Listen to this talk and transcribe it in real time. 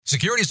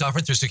Securities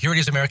offered through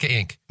Securities America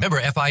Inc., member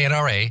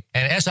FINRA,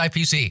 and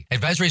SIPC.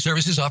 Advisory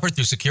services offered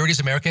through Securities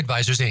America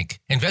Advisors Inc.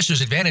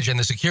 Investors Advantage and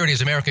the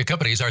Securities America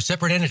companies are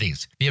separate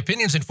entities. The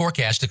opinions and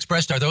forecasts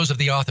expressed are those of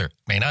the author,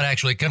 may not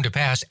actually come to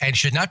pass, and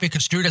should not be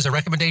construed as a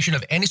recommendation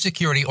of any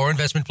security or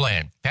investment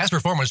plan. Past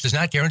performance does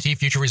not guarantee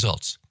future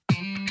results.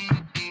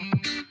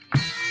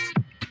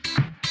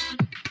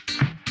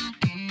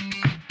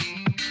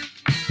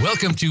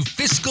 Welcome to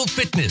Fiscal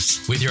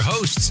Fitness with your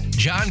hosts,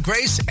 John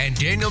Grace and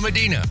Daniel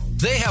Medina.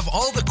 They have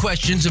all the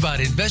questions about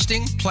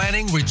investing,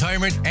 planning,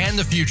 retirement, and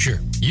the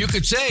future. You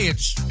could say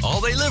it's all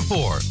they live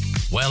for.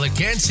 While it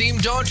can seem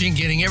daunting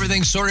getting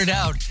everything sorted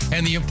out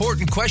and the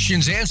important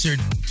questions answered,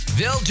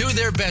 they'll do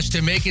their best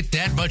to make it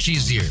that much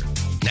easier.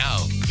 Now,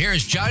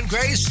 here's John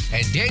Grace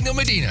and Daniel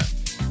Medina.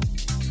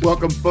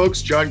 Welcome,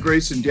 folks. John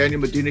Grace and Daniel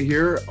Medina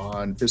here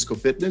on Fiscal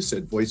Fitness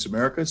at Voice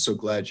America. So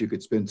glad you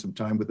could spend some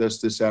time with us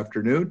this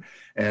afternoon.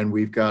 And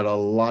we've got a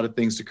lot of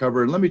things to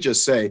cover. And let me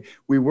just say,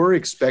 we were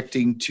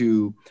expecting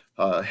to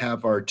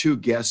have our two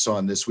guests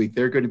on this week.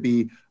 They're going to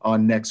be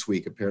on next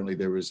week. Apparently,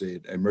 there was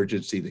an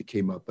emergency that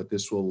came up, but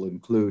this will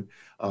include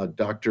he's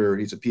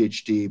a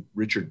PhD,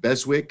 Richard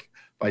Beswick,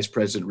 Vice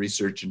President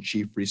Research and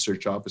Chief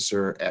Research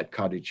Officer at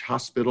Cottage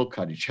Hospital,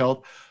 Cottage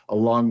Health,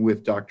 along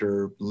with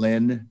Dr.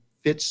 Len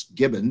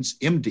Fitzgibbons,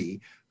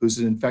 MD, who's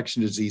an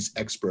infection disease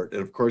expert.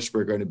 And of course,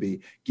 we're going to be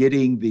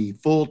getting the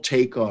full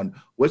take on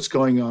what's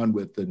going on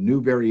with the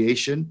new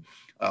variation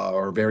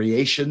or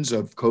variations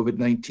of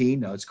COVID-19.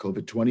 Now it's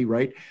COVID-20,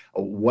 right?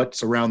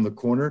 What's around the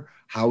corner?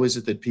 How is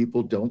it that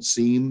people don't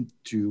seem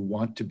to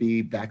want to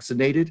be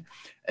vaccinated?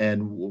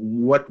 And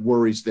what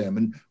worries them?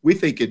 And we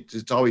think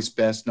it's always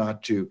best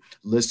not to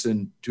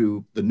listen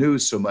to the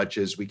news so much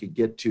as we can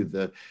get to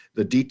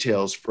the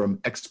details from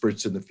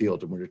experts in the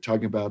field. And we're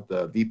talking about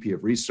the VP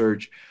of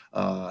Research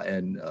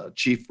and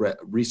Chief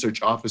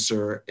Research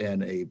Officer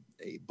and a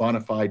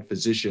bona fide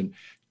physician.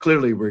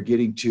 Clearly, we're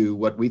getting to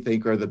what we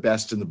think are the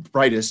best and the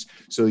brightest,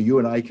 so you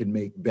and I can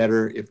make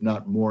better, if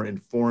not more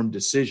informed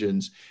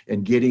decisions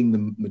and getting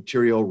the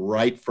material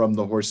right from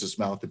the horse's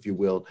mouth, if you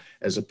will,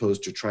 as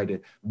opposed to try to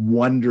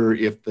wonder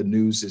if the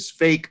news is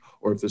fake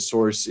or if the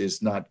source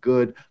is not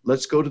good.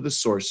 Let's go to the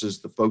sources,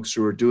 the folks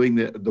who are doing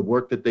the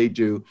work that they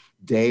do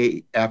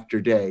day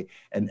after day,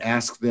 and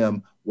ask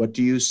them, what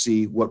do you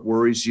see? What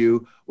worries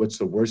you? What's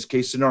the worst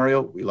case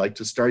scenario? We like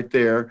to start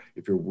there.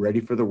 If you're ready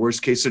for the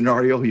worst case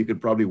scenario, you can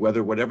probably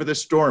weather whatever the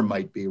storm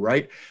might be,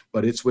 right?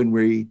 But it's when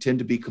we tend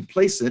to be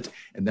complacent,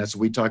 and that's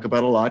what we talk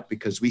about a lot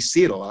because we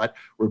see it a lot,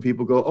 where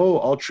people go, oh,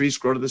 all trees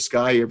grow to the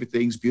sky,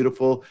 everything's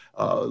beautiful.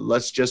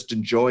 Let's just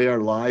enjoy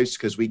our lives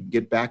because we can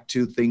get back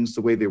to things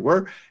the way they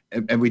were.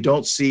 And we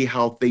don't see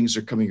how things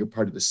are coming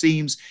apart at the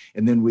seams.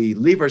 And then we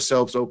leave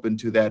ourselves open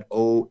to that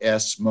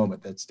OS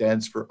moment. That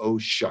stands for oh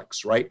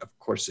shucks, right? Of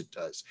course it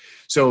does.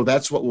 So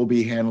that's what we'll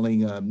be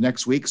handling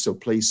next week. So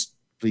please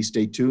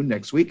stay tuned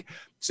next week.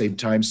 Same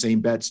time,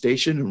 same bat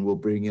station, and we'll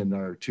bring in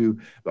our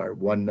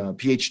one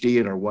PhD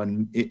and our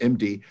one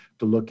MD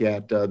to look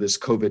at this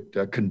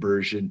COVID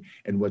conversion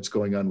and what's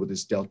going on with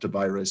this Delta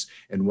virus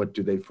and what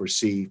do they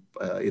foresee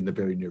in the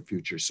very near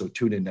future. So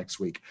tune in next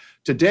week.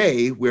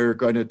 Today, we're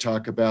going to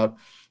talk about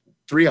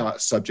three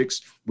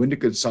subjects: when to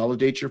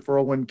consolidate your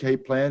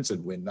 401k plans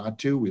and when not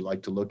to. We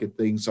like to look at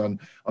things on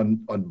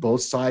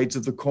both sides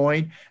of the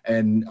coin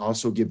and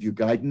also give you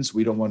guidance.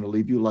 We don't want to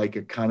leave you like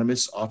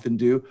economists often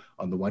do,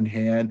 on the one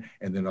hand,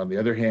 and then on the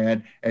other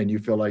hand, and you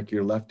feel like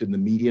you're left in the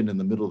median in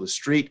the middle of the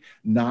street,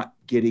 not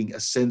getting a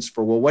sense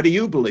for, well, what do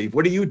you believe?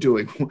 What are you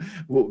doing?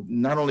 Well,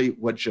 not only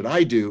what should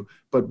I do,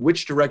 but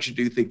which direction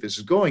do you think this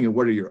is going and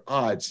what are your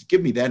odds?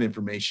 Give me that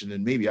information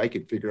and maybe I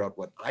can figure out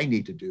what I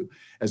need to do,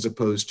 as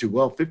opposed to,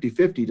 well,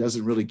 50-50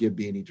 doesn't really give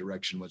me any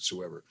direction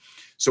whatsoever.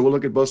 So we'll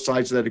look at both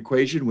sides of that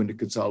equation when to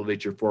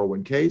consolidate your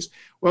 401ks.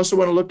 We also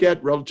want to look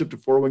at, relative to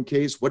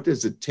 401ks, what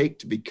does it take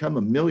to become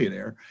a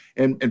millionaire?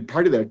 And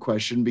part of that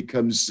question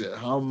becomes,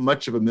 how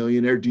much of a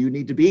millionaire do you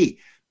need to be?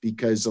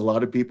 Because a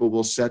lot of people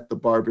will set the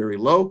bar very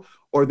low,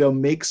 or they'll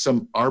make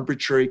some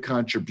arbitrary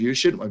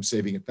contribution. I'm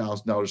saving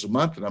 $1,000 a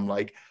month. And I'm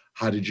like,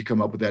 how did you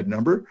come up with that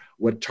number?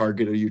 What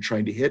target are you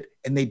trying to hit?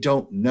 And they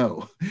don't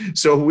know.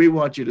 So we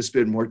want you to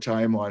spend more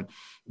time on,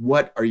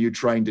 what are you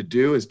trying to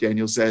do? As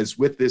Daniel says,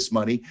 with this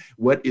money,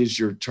 what is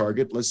your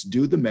target? Let's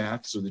do the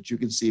math so that you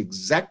can see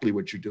exactly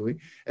what you're doing,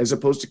 as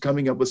opposed to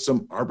coming up with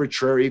some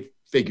arbitrary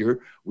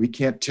figure. We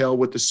can't tell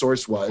what the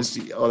source was.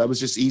 Oh, that was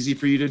just easy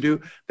for you to do.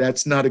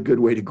 That's not a good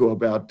way to go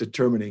about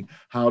determining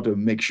how to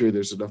make sure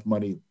there's enough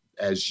money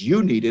as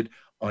you need it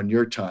on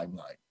your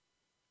timeline.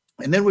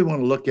 And then we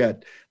want to look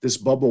at this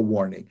bubble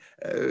warning.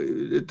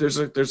 There's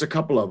a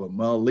couple of them.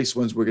 Well, at least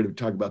ones we're going to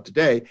talk about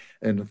today.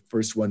 And the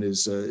first one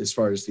is as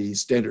far as the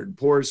Standard &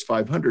 Poor's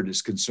 500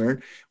 is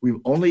concerned, we've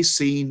only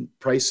seen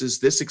prices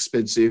this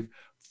expensive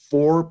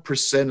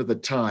 4% of the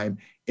time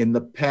in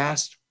the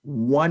past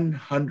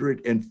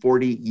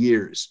 140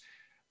 years.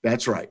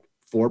 That's right.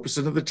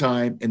 4% of the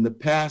time in the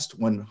past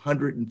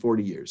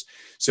 140 years.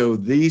 So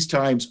these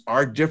times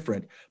are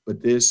different,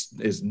 but this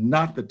is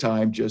not the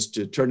time just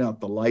to turn out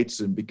the lights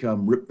and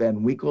become Rip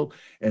Van Winkle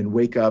and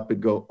wake up and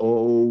go,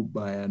 oh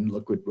man,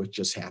 look what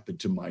just happened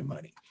to my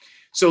money.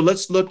 So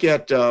let's look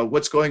at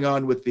what's going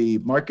on with the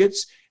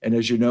markets. And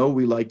as you know,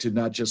 we like to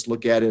not just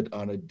look at it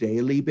on a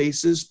daily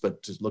basis,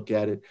 but to look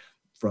at it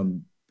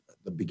from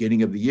the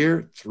beginning of the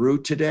year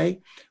through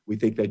today. We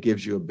think that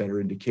gives you a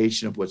better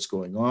indication of what's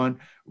going on.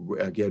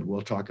 Again,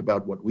 we'll talk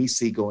about what we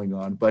see going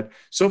on. But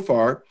so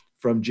far,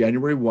 from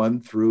January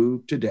 1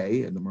 through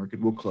today, and the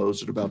market will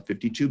close at about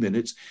 52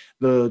 minutes,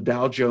 the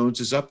Dow Jones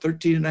is up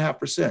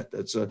 13.5%.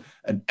 That's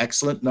an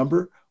excellent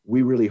number.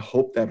 We really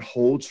hope that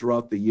holds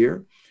throughout the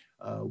year.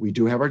 We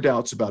do have our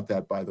doubts about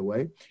that, by the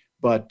way,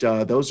 but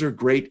those are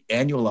great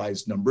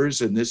annualized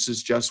numbers. And this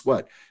is just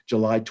what,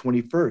 July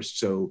 21st.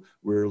 So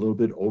we're a little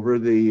bit over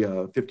the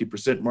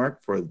 50%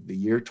 mark for the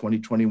year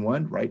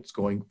 2021, right? It's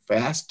going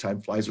fast.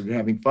 Time flies when you're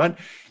having fun.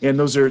 And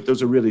those are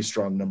really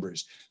strong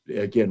numbers.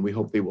 Again, we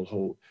hope they will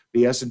hold.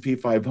 The S&P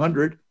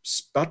 500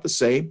 is about the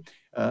same.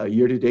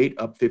 Year to date,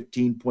 up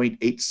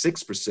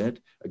 15.86%.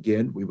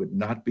 Again, we would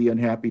not be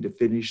unhappy to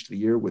finish the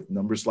year with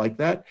numbers like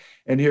that.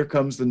 And here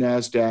comes the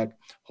NASDAQ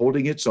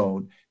holding its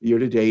own, year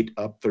to date,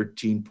 up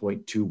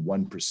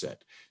 13.21%.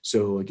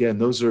 So again,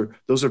 those are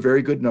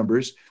very good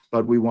numbers,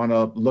 but we want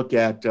to look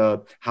at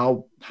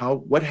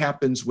what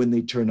happens when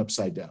they turn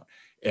upside down.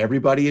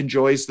 Everybody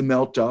enjoys the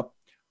melt up.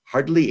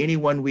 Hardly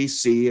anyone we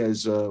see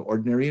as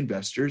ordinary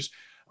investors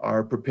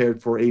are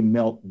prepared for a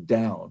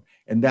meltdown.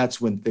 And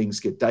that's when things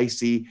get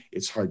dicey.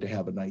 It's hard to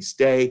have a nice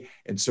day.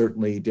 And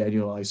certainly,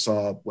 Daniel and I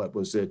saw, what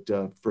was it,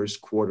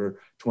 first quarter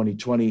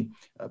 2020,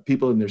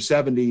 people in their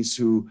 70s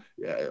who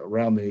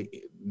around the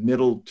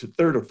middle to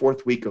third or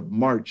fourth week of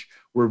March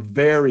were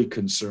very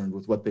concerned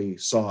with what they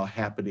saw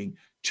happening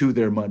to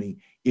their money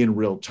in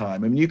real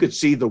time. I mean, you could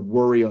see the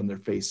worry on their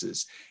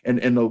faces.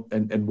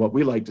 And what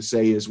we like to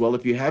say is, well,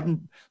 if you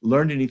haven't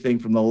learned anything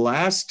from the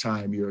last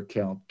time your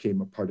account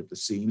came apart at the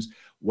seams,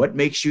 what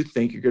makes you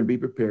think you're going to be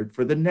prepared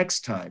for the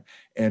next time?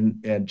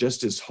 And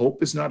just as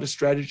hope is not a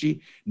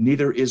strategy,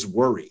 neither is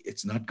worry.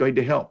 It's not going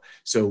to help.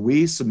 So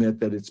we submit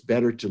that it's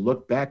better to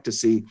look back to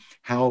see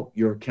how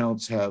your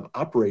accounts have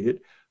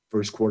operated.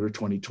 First quarter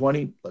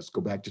 2020, let's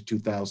go back to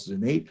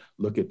 2008,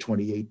 look at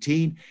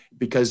 2018,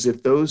 because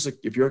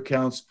if your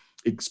accounts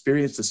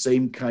experience the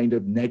same kind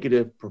of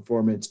negative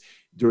performance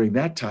during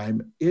that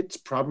time, it's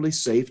probably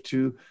safe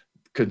to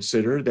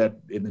consider that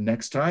in the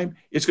next time,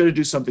 it's going to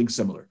do something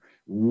similar.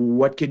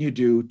 What can you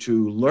do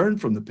to learn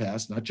from the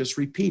past, not just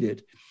repeat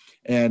it,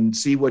 and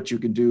see what you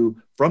can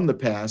do from the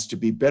past to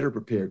be better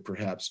prepared,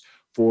 perhaps,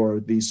 for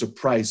the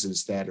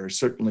surprises that are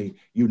certainly,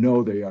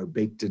 they are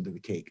baked into the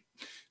cake.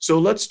 So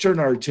let's turn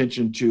our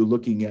attention to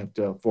looking at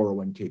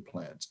 401k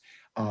plans.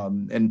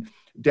 And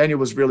Daniel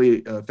was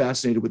really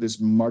fascinated with this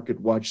Market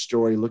Watch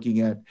story, looking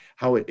at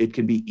how it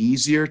can be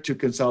easier to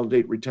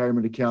consolidate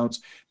retirement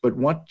accounts, but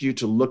want you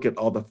to look at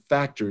all the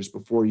factors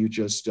before you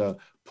just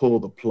pull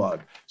the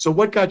plug. So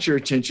what got your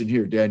attention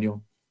here,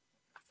 Daniel?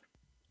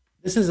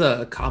 This is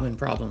a common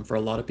problem for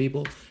a lot of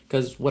people,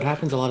 because what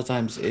happens a lot of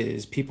times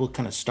is people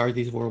kind of start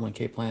these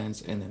 401k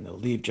plans and then they'll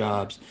leave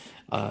jobs,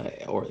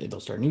 or they'll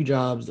start new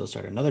jobs, they'll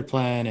start another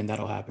plan, and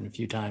that'll happen a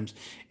few times.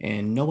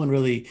 And no one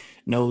really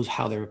knows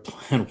how their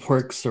plan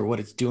works or what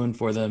it's doing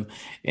for them.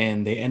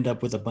 And they end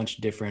up with a bunch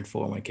of different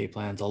 401k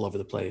plans all over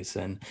the place.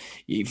 And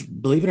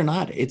believe it or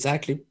not, it's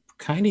actually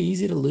kind of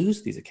easy to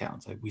lose these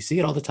accounts. Like, we see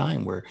it all the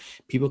time where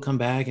people come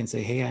back and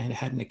say, hey, I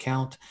had an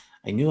account.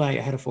 I knew I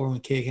had a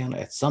 401k account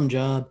at some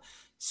job,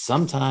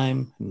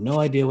 sometime, no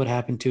idea what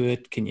happened to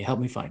it. Can you help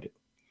me find it?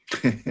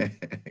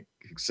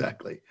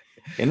 Exactly.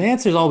 And the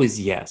answer is always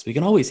yes. We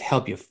can always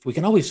help you. We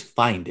can always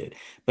find it.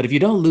 But if you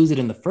don't lose it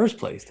in the first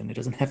place, then it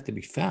doesn't have to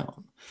be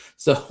found.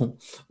 So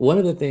one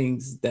of the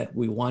things that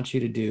we want you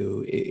to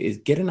do is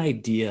get an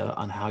idea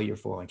on how your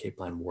 401k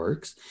plan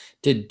works.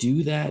 To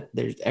do that,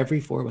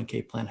 every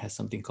 401k plan has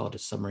something called a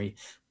summary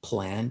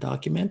plan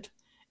document.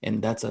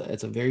 And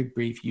it's a very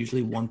brief,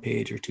 usually 1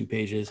 page or 2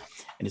 pages,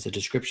 and it's a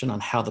description on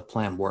how the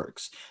plan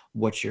works,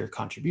 what your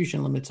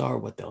contribution limits are,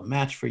 what they'll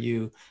match for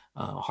you,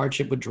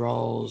 hardship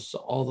withdrawals,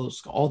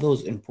 all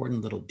those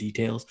important little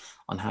details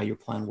on how your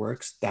plan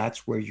works.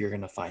 That's where you're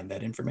going to find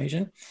that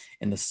information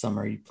in the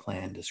summary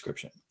plan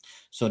description.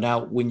 So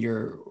now when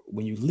you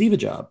leave a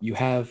job, you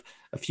have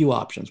a few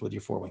options with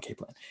your 401k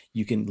plan.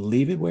 You can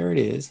leave it where it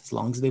is, as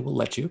long as they will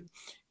let you.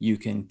 You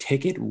can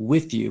take it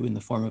with you in the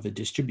form of a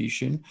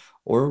distribution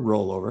or a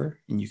rollover,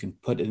 and you can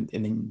put it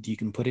in a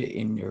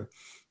new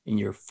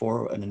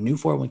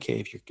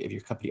 401k if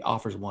your company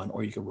offers one,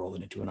 or you can roll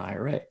it into an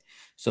IRA.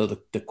 So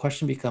the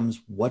question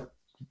becomes,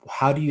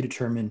 how do you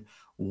determine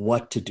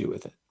what to do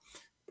with it?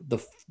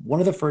 One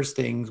of the first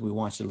things we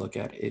want you to look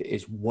at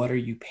is, what are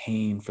you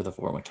paying for the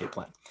 401k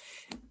plan?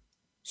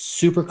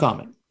 Super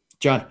common.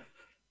 John,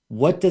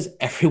 what does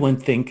everyone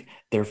think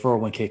their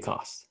 401k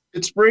costs?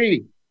 It's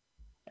free.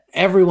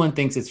 Everyone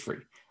thinks it's free.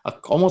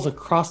 Almost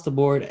across the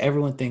board,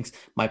 everyone thinks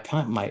my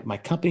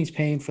company's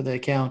paying for the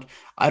account.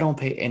 I don't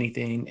pay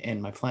anything,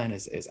 and my plan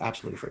is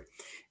absolutely free.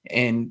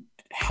 And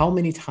how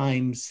many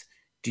times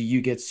do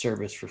you get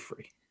service for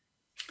free?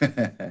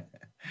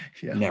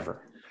 Yeah.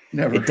 Never.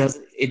 Never.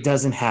 It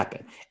doesn't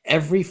happen.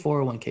 Every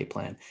 401k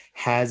plan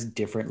has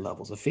different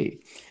levels of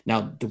fee.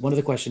 Now, one of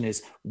the question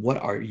is, what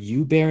are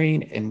you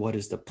bearing and what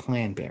is the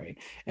plan bearing?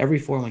 Every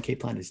 401k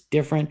plan is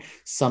different.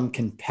 Some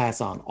can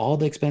pass on all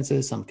the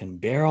expenses, some can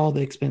bear all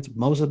the expenses,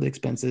 most of the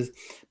expenses.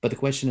 But the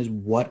question is,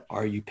 what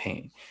are you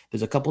paying?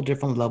 There's a couple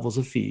different levels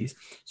of fees.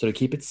 So to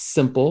keep it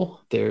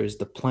simple, there's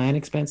the plan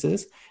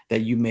expenses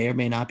that you may or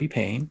may not be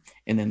paying,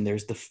 and then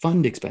there's the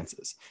fund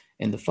expenses.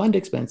 And the fund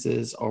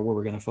expenses are what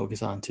we're going to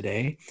focus on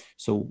today.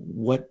 So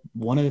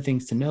one of the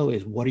things to know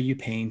is, what are you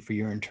paying for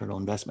your internal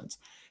investments?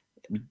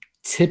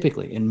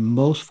 Typically, in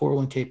most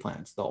 401k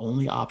plans, the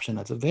only option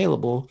that's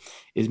available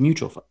is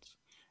mutual funds.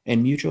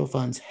 And mutual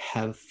funds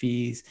have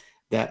fees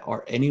that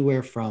are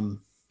anywhere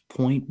from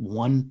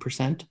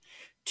 0.1%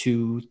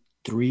 to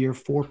 3 or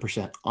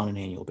 4% on an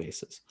annual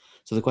basis.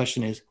 So the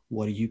question is,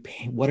 what are you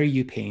paying? What are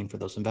you paying for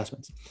those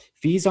investments?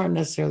 Fees aren't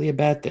necessarily a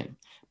bad thing,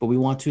 but we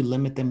want to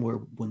limit them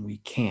when we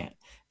can.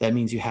 That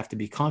means you have to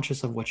be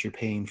conscious of what you're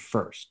paying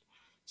first.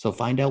 So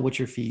find out what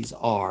your fees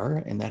are,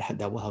 and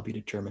that will help you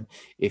determine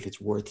if it's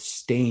worth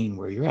staying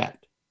where you're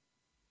at.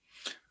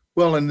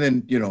 Well, and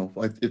then,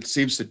 it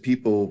seems that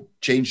people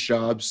change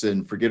jobs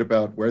and forget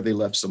about where they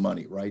left some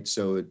money, right?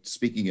 So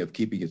speaking of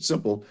keeping it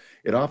simple,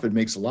 it often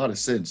makes a lot of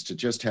sense to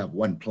just have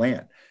one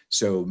plan.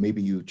 So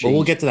maybe you change. Well,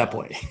 we'll get to that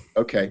point.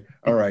 Okay.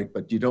 All right.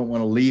 But you don't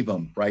want to leave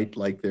them, right?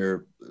 Like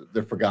they're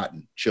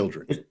forgotten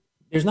children.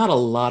 There's not a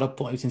lot of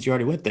point, since you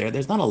already went there,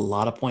 there's not a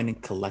lot of point in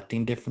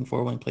collecting different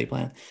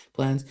 401k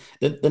plans.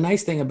 The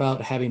nice thing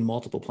about having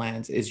multiple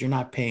plans is you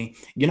are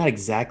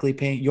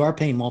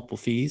paying multiple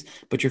fees,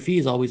 but your fee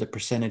is always a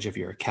percentage of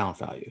your account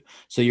value.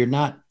 So you're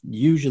not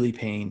usually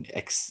paying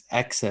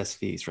excess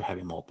fees for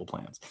having multiple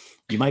plans.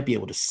 You might be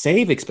able to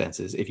save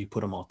expenses if you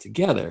put them all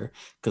together,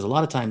 because a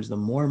lot of times the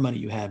more money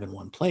you have in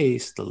one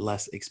place, the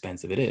less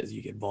expensive it is.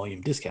 You get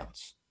volume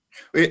discounts.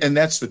 And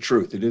that's the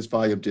truth. It is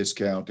volume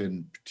discount,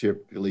 and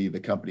typically the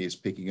company is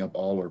picking up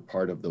all or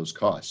part of those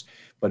costs.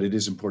 But it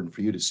is important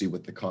for you to see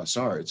what the costs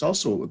are. It's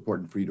also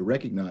important for you to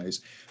recognize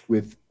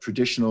with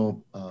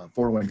traditional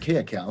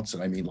 401k accounts,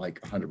 and I mean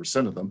like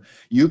 100% of them,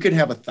 you can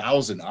have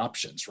 1,000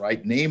 options,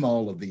 right? Name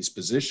all of these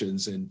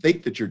positions and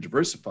think that you're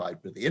diversified.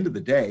 But at the end of the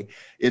day,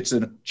 it's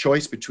a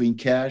choice between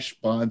cash,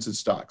 bonds, and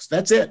stocks.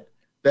 That's it.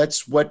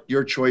 That's what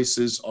your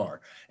choices are.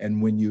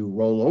 And when you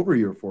roll over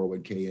your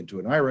 401k into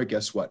an IRA,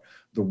 guess what?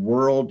 The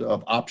world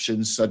of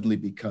options suddenly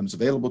becomes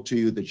available to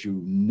you that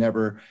you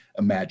never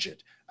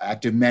imagined.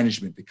 Active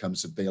management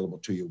becomes available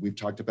to you. We've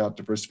talked about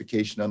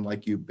diversification,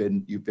 unlike you've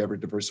ever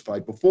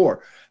diversified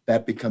before.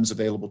 That becomes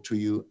available to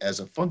you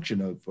as a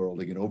function of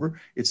rolling it over.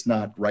 It's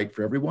not right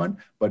for everyone,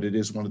 but it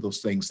is one of those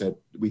things that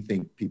we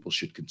think people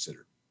should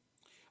consider.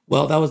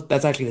 Well,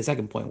 that's actually the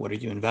second point. What are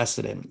you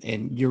invested in?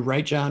 And you're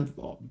right, John.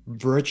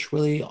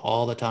 Virtually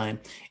all the time,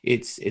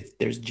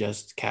 there's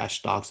just cash,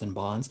 stocks, and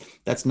bonds.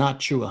 That's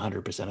not true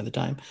 100% of the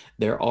time.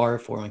 There are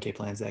 401k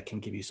plans that can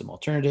give you some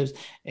alternatives,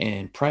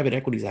 and private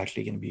equity is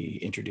actually going to be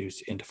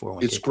introduced into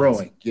 401k. It's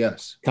growing,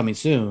 yes, coming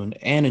soon,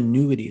 and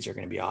annuities are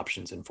going to be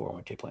options in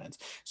 401k plans.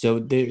 So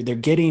they're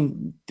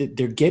getting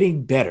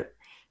better.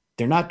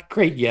 They're not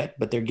great yet,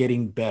 but they're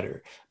getting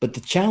better. But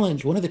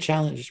one of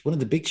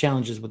the big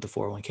challenges with the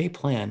 401k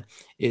plan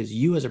is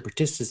you as a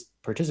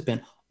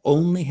participant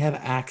only have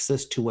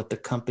access to what the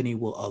company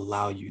will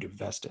allow you to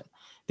invest in.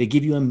 They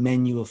give you a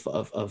menu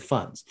of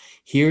funds.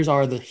 Here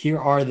are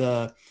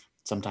the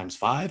sometimes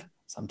 5,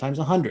 sometimes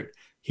 100.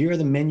 Here are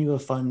the menu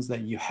of funds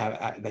that you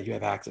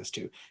have access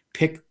to.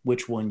 Pick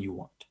which one you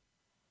want.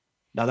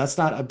 Now that's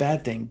not a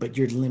bad thing, but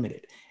you're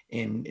limited.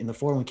 In the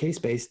 401k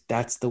space,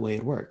 that's the way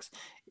it works.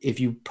 If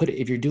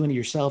you're doing it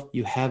yourself,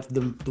 you have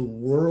the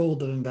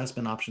world of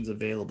investment options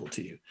available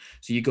to you.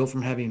 So you go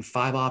from having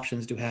 5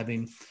 options to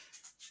having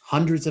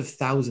hundreds of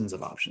thousands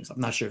of options. I'm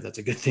not sure if that's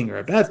a good thing or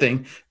a bad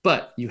thing,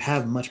 but you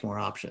have much more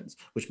options,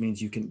 which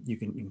means you can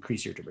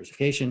increase your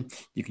diversification.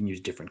 You can use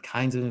different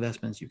kinds of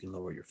investments. You can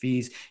lower your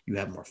fees. You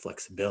have more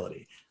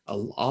flexibility.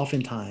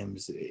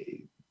 Oftentimes,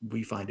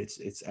 we find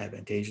it's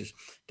advantageous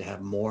to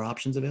have more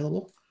options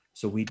available.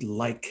 So we'd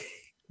like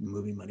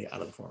moving money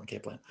out of the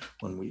 401k plan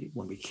when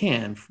we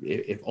can,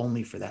 if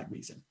only for that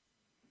reason.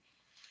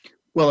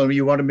 Well, I mean,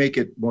 you want to make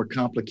it more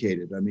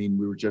complicated. I mean,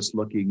 we were just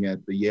looking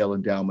at the Yale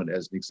Endowment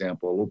as an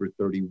example, over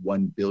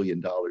 $31 billion.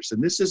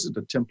 And this isn't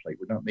a template.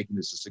 We're not making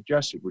this a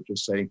suggestion. We're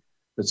just saying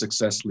that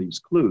success leaves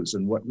clues.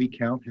 And what we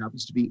count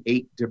happens to be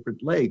 8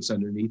 different legs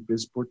underneath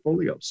this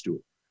portfolio stool.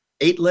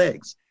 8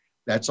 legs.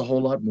 That's a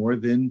whole lot more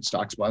than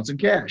stocks, bonds, and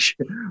cash,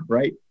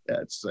 right?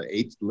 That's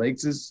 8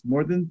 legs is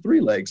more than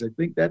 3 legs. I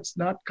think that's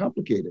not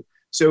complicated.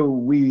 So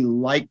we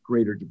like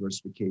greater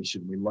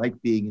diversification. We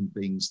like being in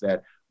things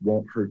that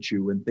won't hurt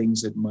you and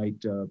things that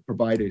might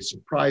provide a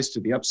surprise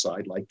to the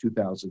upside, like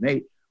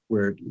 2008,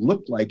 where it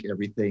looked like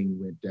everything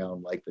went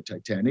down like the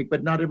Titanic,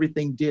 but not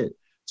everything did.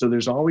 So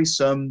there's always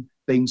some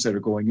things that are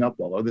going up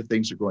while other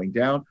things are going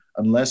down,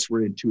 unless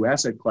we're in two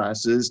asset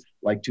classes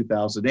like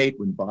 2008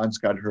 when bonds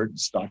got hurt and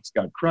stocks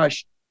got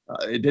crushed.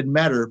 It didn't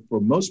matter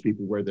for most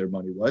people where their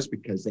money was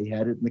because they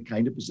had it in the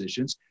kind of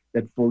positions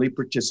that fully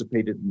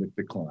participated in the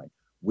decline.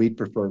 We'd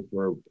prefer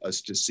for us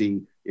to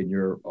see on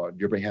your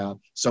behalf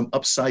some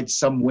upside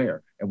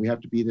somewhere, and we have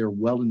to be there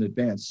well in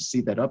advance to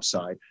see that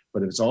upside.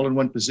 But if it's all in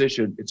one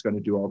position, it's going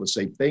to do all the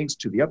same things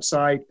to the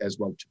upside as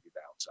well to the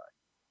downside.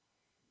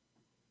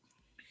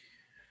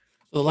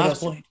 So the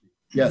last point.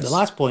 Yes. The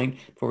last point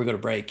before we go to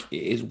break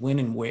is when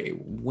and where.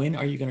 When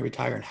are you going to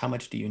retire, and how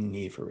much do you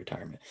need for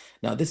retirement?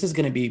 Now, this is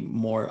going to be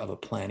more of a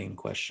planning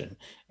question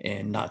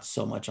and not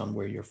so much on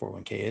where your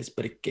 401k is,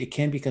 but it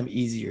can become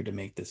easier to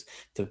make this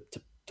to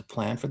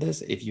plan for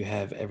this if you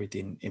have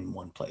everything in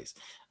one place.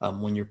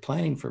 When you're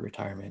planning for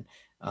retirement,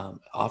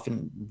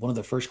 often one of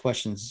the first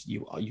questions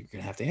you're going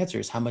to have to answer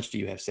is how much do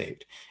you have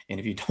saved? And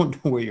if you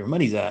don't know where your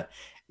money's at,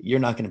 you're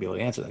not going to be able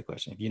to answer that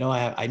question. If you know,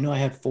 I know I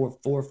had four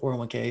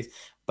 401ks,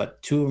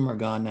 but two of them are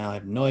gone now. I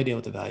have no idea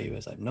what the value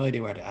is. I have no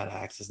idea how to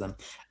access them.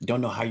 I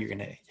don't know how you're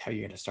going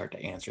to start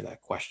to answer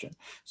that question.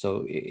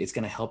 So it's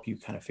going to help you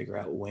kind of figure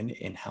out when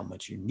and how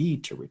much you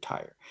need to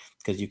retire,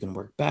 because you can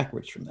work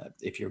backwards from that.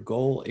 If your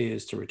goal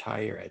is to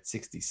retire at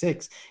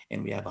 66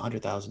 and we have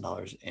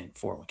 $100,000 in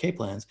 401k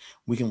plans,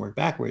 we can work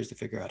backwards to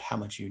figure out how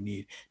much you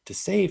need to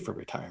save for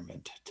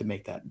retirement to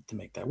make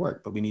that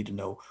work. But we need to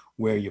know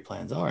where your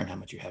plans are and how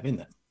much you have in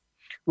them.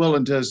 Well,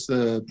 and does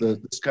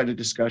this kind of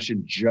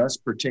discussion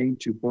just pertain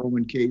to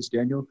 401ks,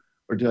 Daniel,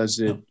 or does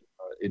it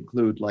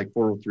include like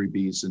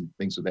 403bs and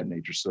things of that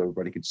nature, so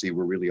everybody can see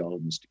we're really all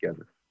in this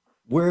together?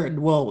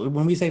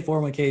 When we say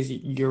 401ks,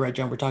 you're right,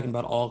 John. We're talking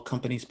about all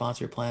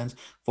company-sponsored plans: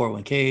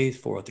 401ks,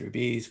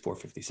 403bs,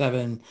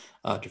 457,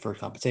 deferred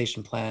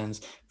compensation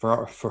plans.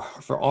 For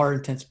our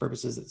intents and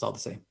purposes, it's all the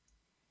same.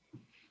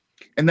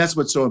 And that's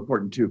what's so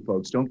important too,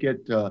 folks. Don't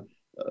get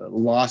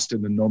lost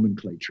in the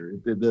nomenclature.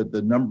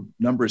 The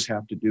numbers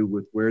have to do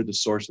with where the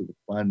source of the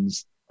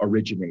funds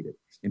originated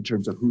in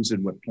terms of who's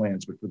in what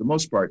plans. But for the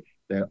most part,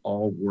 they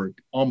all work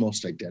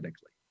almost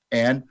identically.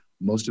 And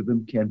most of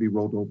them can be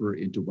rolled over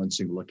into one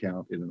single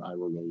account in an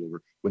IRA rollover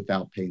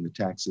without paying the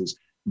taxes,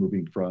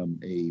 moving from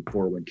a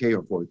 401k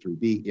or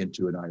 403b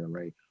into an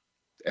IRA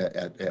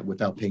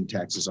without paying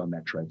taxes on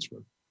that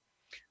transfer.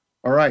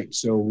 All right,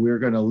 so we're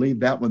going to leave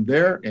that one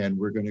there, and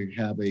we're going to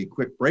have a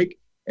quick break.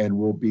 And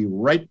we'll be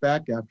right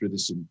back after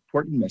this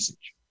important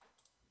message.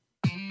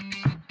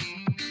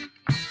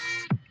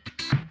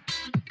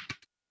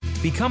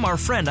 Become our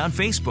friend on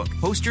Facebook.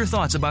 Post your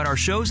thoughts about our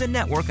shows and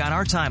network on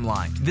our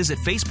timeline. Visit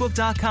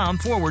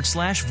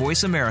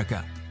facebook.com/Voice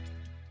America.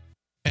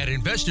 At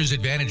Investors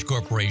Advantage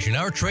Corporation,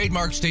 our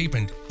trademark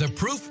statement, "The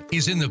proof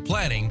is in the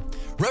planning,"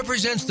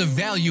 represents the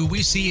value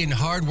we see in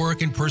hard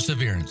work and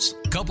perseverance,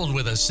 coupled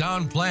with a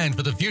sound plan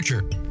for the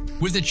future.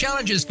 With the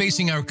challenges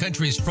facing our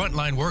country's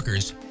frontline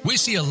workers, we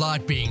see a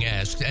lot being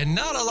asked and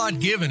not a lot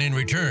given in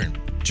return.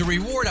 To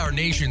reward our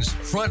nation's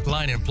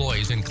frontline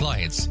employees and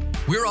clients,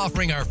 we're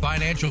offering our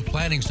financial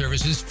planning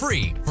services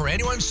free for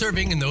anyone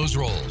serving in those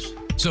roles.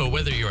 So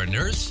whether you're a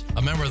nurse,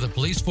 a member of the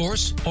police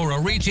force, or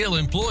a retail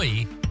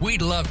employee,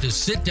 we'd love to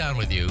sit down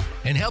with you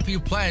and help you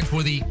plan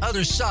for the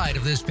other side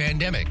of this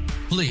pandemic.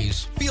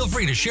 Please feel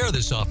free to share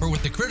this offer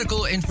with the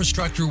critical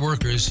infrastructure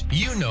workers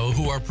you know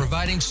who are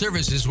providing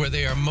services where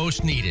they are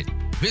most needed.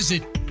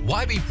 Visit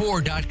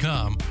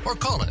ybpoor.com or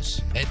call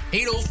us at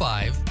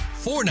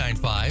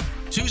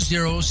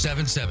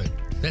 805-495-2077.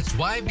 That's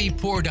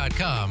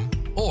ybpoor.com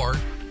or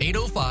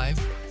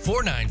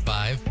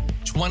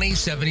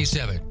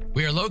 805-495-2077.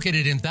 We are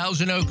located in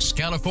Thousand Oaks,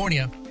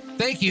 California.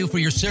 Thank you for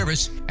your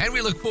service, and we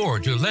look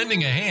forward to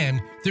lending a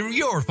hand through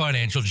your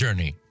financial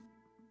journey.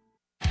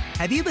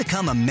 Have you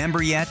become a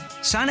member yet?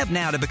 Sign up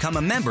now to become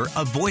a member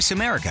of Voice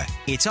America.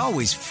 It's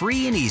always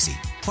free and easy.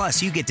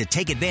 Plus, you get to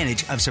take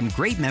advantage of some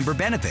great member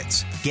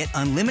benefits. Get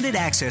unlimited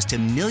access to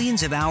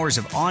millions of hours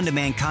of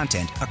on-demand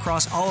content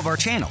across all of our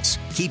channels.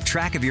 Keep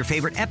track of your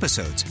favorite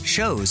episodes,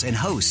 shows, and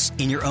hosts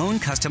in your own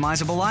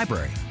customizable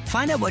library.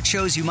 Find out what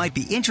shows you might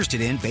be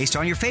interested in based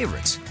on your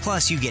favorites.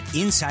 Plus, you get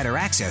insider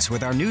access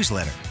with our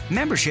newsletter.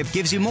 Membership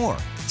gives you more.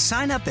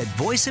 Sign up at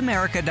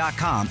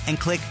voiceamerica.com and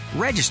click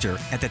register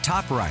at the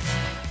top right.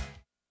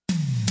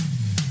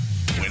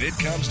 When it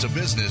comes to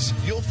business,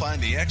 you'll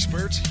find the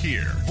experts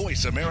here.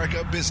 Voice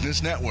America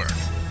Business Network.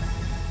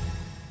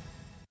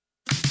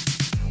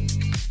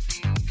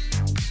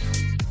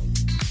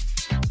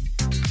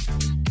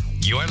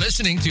 You are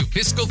listening to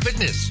Fiscal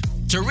Fitness.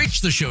 To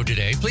reach the show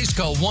today, please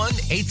call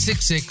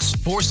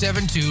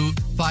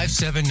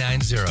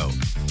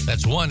 1-866-472-5790.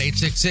 That's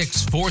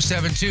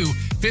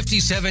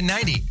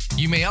 1-866-472-5790.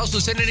 You may also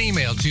send an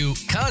email to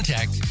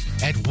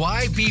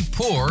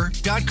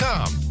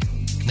contact@ybpoor.com.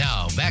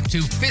 Now, back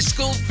to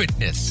Fiscal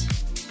Fitness.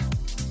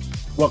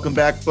 Welcome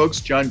back,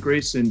 folks. John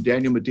Grace and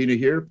Daniel Medina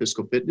here,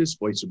 Fiscal Fitness,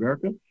 Voice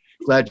America.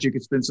 Glad you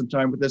could spend some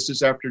time with us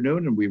this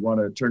afternoon, and we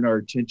want to turn our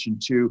attention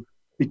to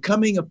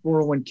becoming a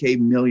 401k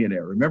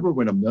millionaire. Remember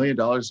when $1 million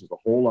was a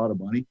whole lot of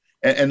money?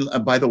 And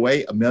by the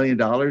way, $1 million,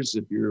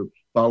 if you're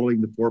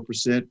following the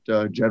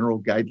 4% general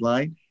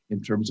guideline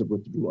in terms of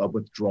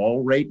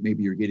withdrawal rate,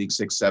 maybe you're getting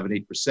 6, 7,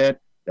 8%.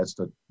 That's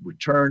the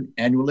return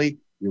annually.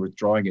 You're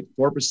withdrawing at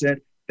 4%.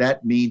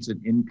 That means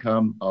an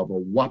income of a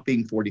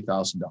whopping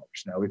 $40,000.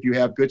 Now, if you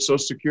have good Social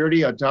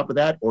Security on top of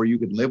that, or you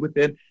can live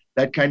within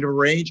that kind of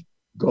range,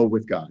 go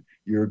with God.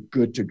 You're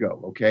good to go,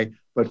 okay?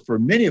 But for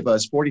many of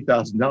us,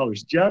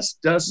 $40,000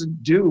 just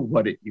doesn't do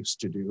what it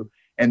used to do.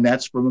 And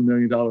that's from $1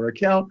 million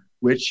account,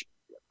 which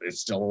is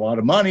still a lot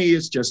of money.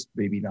 It's just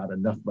maybe not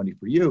enough money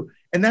for you.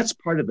 And that's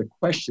part of the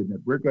question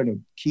that we're going to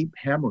keep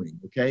hammering,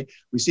 okay?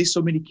 We see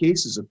so many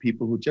cases of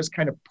people who just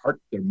kind of park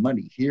their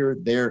money here,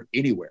 there,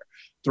 anywhere,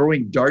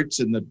 throwing darts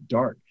in the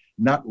dark,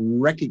 not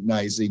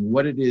recognizing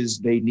what it is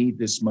they need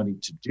this money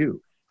to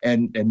do,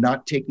 and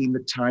not taking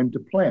the time to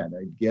plan.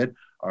 Again,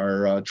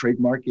 our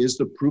trademark is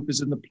the proof is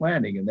in the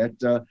planning, and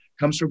that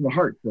comes from the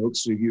heart,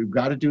 folks. So you've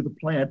got to do the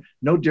plan,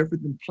 no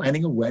different than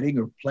planning a wedding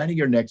or planning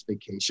your next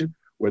vacation,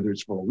 whether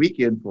it's for a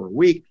weekend, for a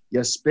week.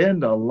 You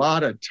spend a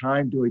lot of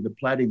time doing the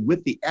planning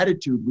with the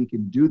attitude we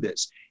can do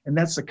this. And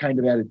that's the kind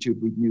of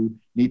attitude we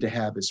need to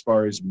have as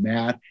far as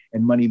math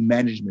and money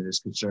management is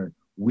concerned.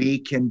 We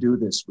can do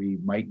this. We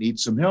might need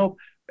some help,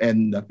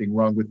 and nothing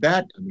wrong with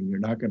that. I mean, you're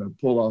not going to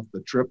pull off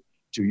the trip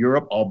to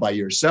Europe all by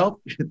yourself.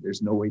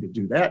 There's no way to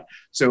do that.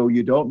 So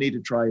you don't need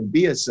to try and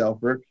be a self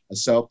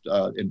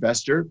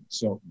investor,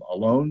 so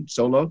alone,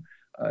 solo.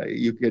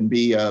 You can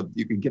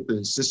get the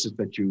assistance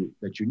that you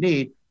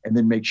need, and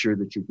then make sure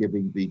that you're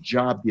giving the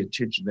job the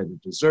attention that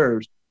it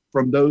deserves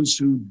from those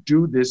who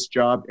do this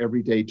job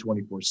every day,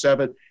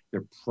 24/7.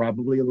 They're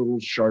probably a little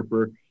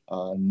sharper.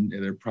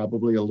 They're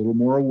probably a little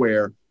more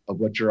aware of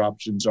what your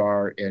options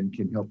are and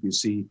can help you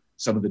see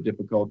some of the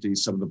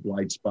difficulties, some of the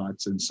blind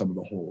spots, and some of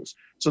the holes.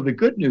 So the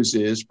good news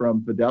is,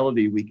 from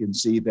Fidelity, we can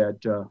see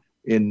that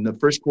in the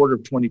first quarter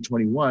of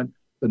 2021,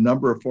 the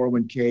number of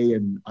 401k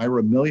and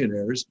IRA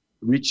millionaires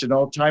reached an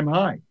all-time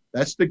high.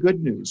 That's the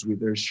good news.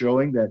 They're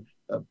showing that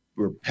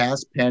we're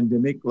past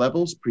pandemic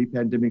levels,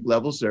 pre-pandemic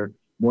levels. There are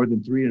more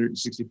than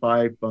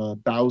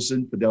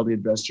 365,000 Fidelity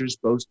investors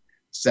boast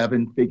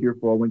 7-figure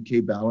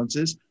 401k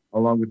balances,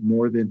 along with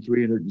more than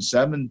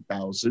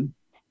 307,000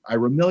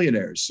 IRA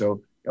millionaires.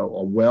 So a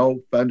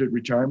well-funded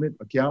retirement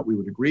account, we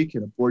would agree,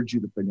 can afford you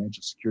the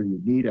financial security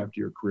you need after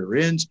your career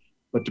ends.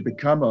 But to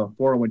become a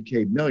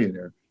 401k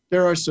millionaire,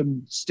 there are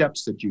some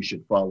steps that you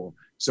should follow.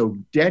 So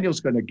Daniel's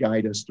going to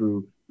guide us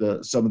through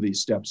some of these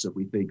steps that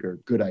we think are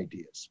good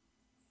ideas.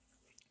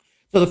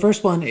 So the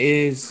first one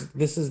is,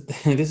 this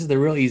is the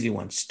real easy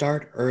one.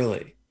 Start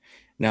early.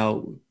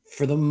 Now,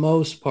 for the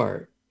most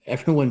part,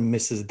 everyone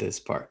misses this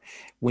part.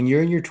 When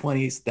you're in your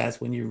 20s,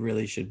 that's when you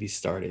really should be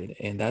started.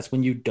 And that's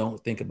when you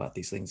don't think about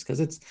these things, because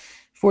it's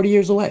 40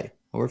 years away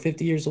or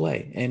 50 years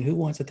away. And who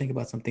wants to think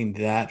about something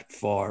that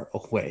far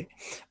away?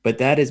 But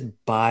that is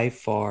by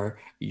far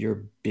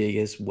your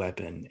biggest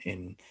weapon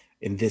in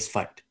this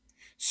fight.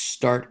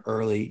 Start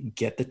early,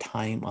 get the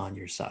time on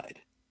your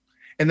side.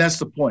 And that's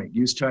the point.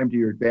 Use time to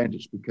your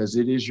advantage, because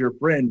it is your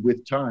friend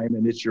with time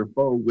and it's your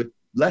foe with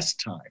less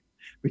time.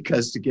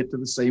 Because to get to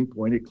the same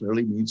point, it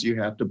clearly means you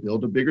have to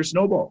build a bigger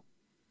snowball.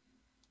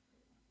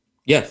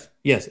 Yes.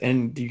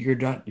 And you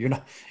don't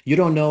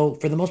know,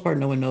 for the most part,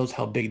 no one knows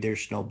how big their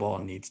snowball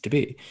needs to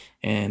be.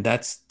 And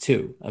that's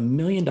 $2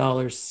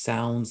 million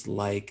sounds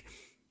like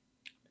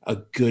a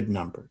good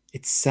number.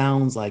 It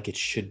sounds like it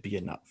should be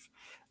enough.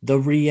 The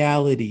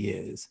reality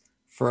is,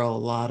 for a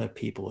lot of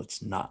people,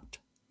 it's not.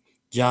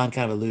 John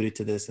kind of alluded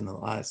to this in the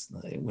last,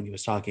 when he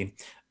was talking,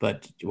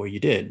 but where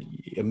you did,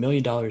 $1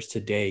 million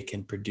today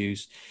can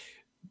produce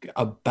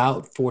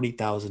about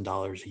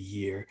 $40,000 a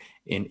year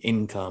in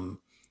income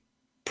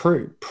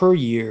per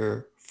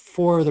year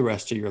for the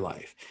rest of your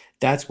life.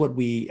 That's what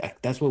we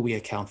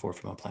account for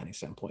from a planning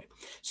standpoint.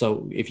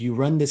 So if you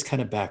run this kind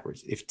of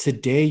backwards, if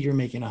today you're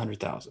making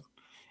 $100,000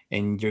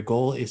 and your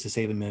goal is to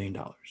save $1 million,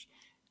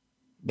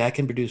 that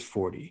can produce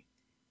 40.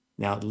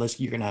 Now,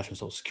 you're going to have some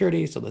Social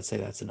Security, so let's say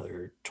that's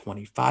another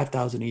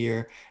 $25,000 a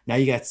year. Now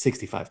you got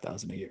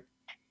 $65,000 a year.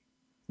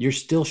 You're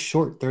still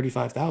short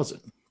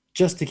 $35,000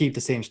 just to keep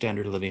the same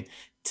standard of living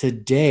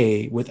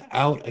today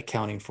without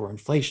accounting for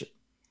inflation.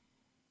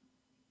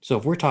 So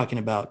if we're talking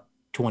about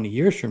 20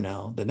 years from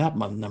now, then that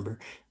number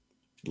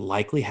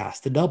likely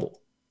has to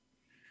double.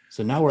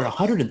 So now we're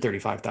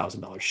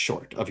 $135,000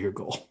 short of your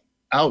goal.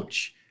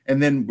 Ouch. And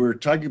then we're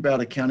talking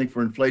about accounting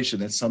for inflation.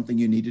 That's something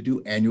you need to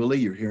do annually.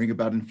 You're hearing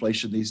about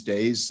inflation these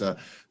days.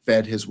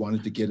 Fed has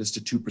wanted to get us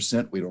to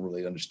 2%. We don't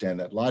really understand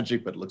that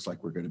logic, but it looks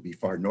like we're going to be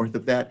far north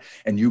of that.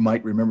 And you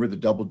might remember the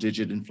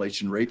double-digit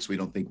inflation rates. We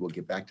don't think we'll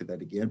get back to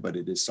that again, but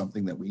it is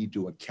something that we need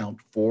to account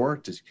for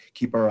to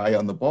keep our eye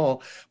on the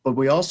ball. But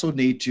we also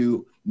need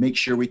to make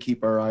sure we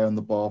keep our eye on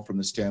the ball from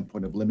the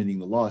standpoint of limiting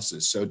the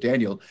losses. So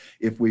Daniel,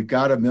 if we've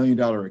got $1 million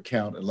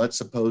account, and let's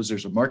suppose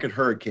there's a market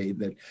hurricane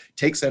that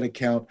takes that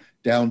account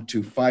down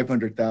to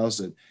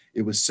 500,000,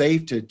 it was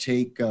safe to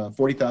take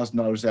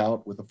 $40,000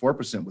 out with a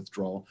 4%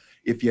 withdrawal.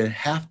 If you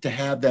have to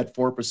have that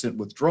 4%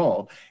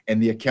 withdrawal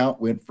and the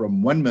account went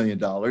from $1 million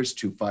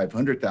to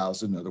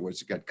 500,000, in other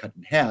words, it got cut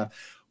in half,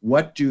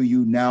 what do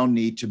you now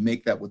need to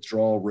make that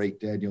withdrawal rate,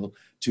 Daniel,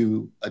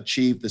 to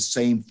achieve the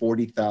same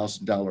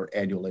 $40,000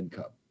 annual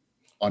income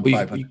on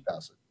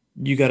 500,000?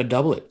 You got to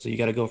double it. So you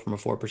got to go from a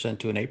 4%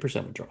 to an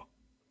 8% withdrawal.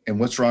 And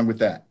what's wrong with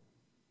that?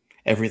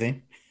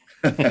 Everything.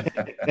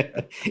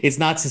 It's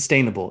not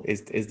sustainable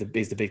is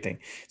the big thing.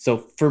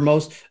 So for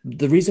most,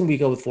 the reason we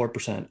go with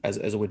 4%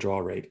 as a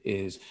withdrawal rate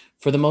is,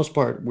 for the most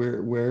part,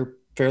 we're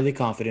fairly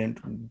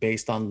confident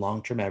based on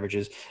long-term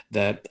averages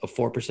that a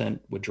 4%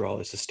 withdrawal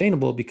is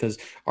sustainable, because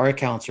our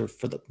accounts are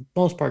for the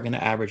most part going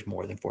to average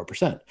more than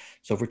 4%.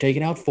 So if we're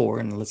taking out 4,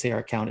 and let's say our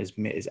account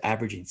is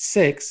averaging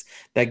 6,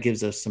 that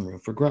gives us some room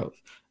for growth.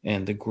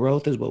 And the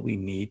growth is what we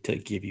need to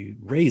give you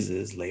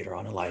raises later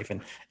on in life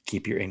and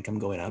keep your income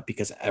going up,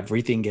 because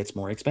everything gets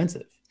more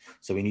expensive.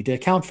 So we need to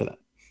account for that.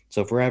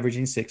 So if we're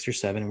averaging 6 or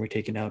 7 and we're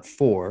taking out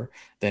 4,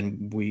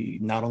 then we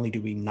not only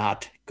do we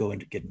not go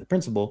into getting the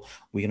principal,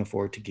 we can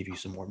afford to give you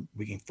some more.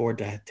 We can afford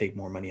to take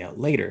more money out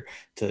later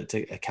to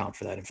account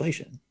for that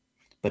inflation.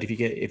 But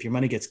if your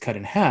money gets cut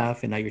in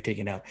half and now you're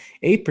taking out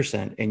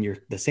 8% and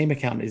the same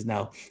account is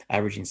now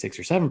averaging 6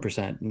 or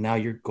 7%, now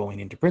you're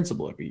going into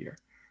principal every year.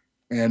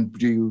 And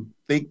do you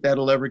think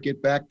that'll ever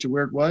get back to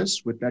where it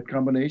was with that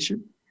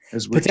combination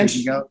as we're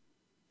taking out?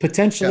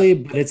 Potentially,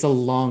 yeah. But it's a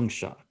long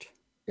shot.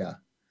 Yeah.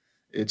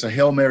 It's a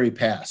Hail Mary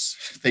pass.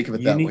 Think of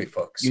it that way,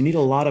 folks. You need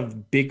a lot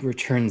of big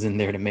returns in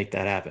there to make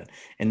that happen.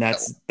 And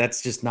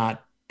that's just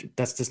not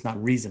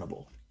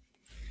reasonable.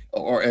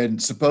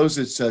 And suppose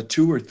it's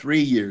 2 or 3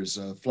 years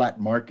of flat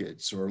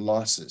markets or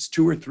losses,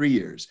 2 or 3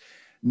 years.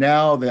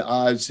 Now the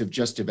odds have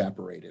just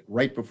evaporated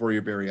right before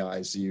your very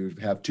eyes. You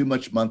have too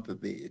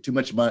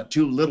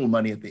little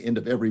money at the end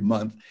of every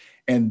month,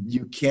 and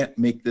you can't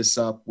make this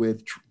up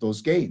with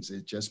those gains.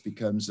 It just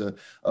becomes a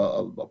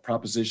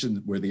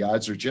proposition where the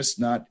odds are just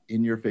not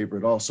in your favor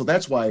at all. So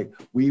that's why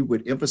we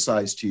would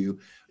emphasize to you,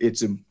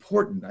 it's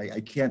important, I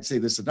can't say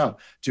this enough,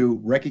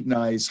 to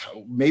recognize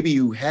how maybe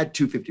you had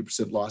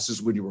 250%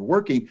 losses when you were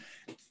working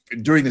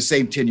during the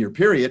same 10-year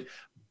period.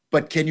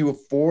 But can you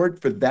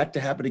afford for that to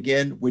happen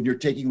again when you're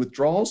taking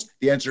withdrawals?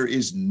 The answer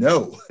is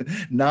no,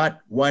 not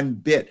one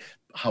bit.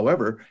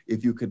 However,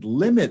 if you could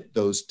limit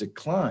those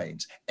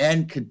declines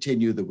and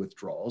continue the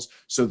withdrawals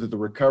so that the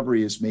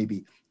recovery is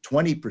maybe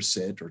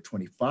 20% or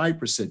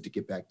 25% to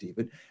get back to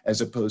even,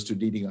 as opposed to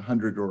needing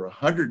 100 or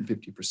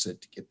 150%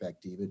 to get back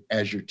to even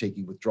as you're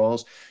taking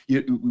withdrawals.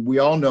 We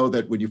all know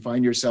that when you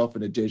find yourself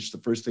in a ditch, the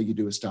first thing you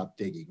do is stop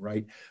digging,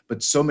 right?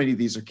 But so many of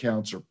these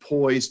accounts are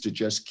poised to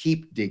just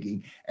keep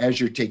digging as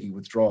you're taking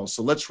withdrawals.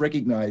 So let's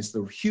recognize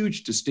the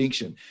huge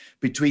distinction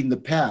between the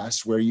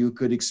past, where you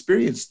could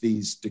experience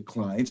these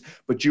declines,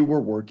 but you were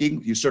working,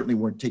 you certainly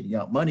weren't taking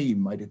out money, you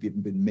might have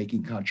even been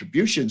making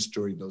contributions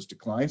during those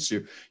declines.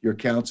 So your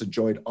accounts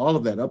enjoyed all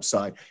of that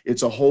upside.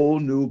 It's a whole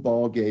new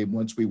ball game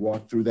once we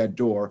walk through that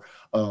door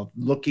of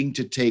looking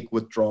to take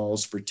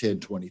withdrawals for 10,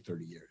 20,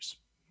 30 years.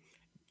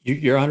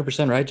 You're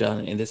 100% right,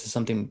 John. And this is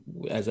something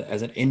as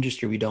an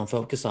industry we don't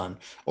focus on,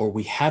 or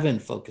we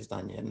haven't focused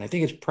on yet. And I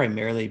think it's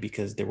primarily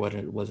because there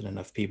wasn't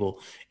enough people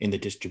in the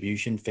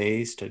distribution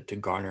phase to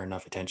garner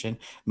enough attention.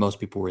 Most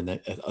people were in the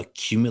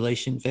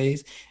accumulation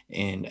phase.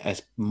 And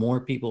as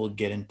more people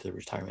get into the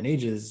retirement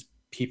ages,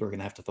 people are going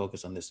to have to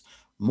focus on this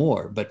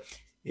more. But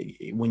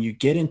when you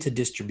get into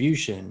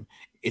distribution,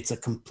 it's a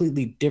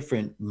completely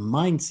different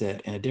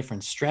mindset and a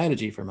different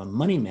strategy from a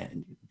money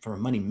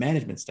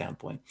management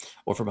standpoint,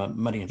 or from a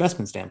money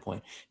investment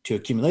standpoint, to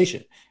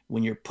accumulation.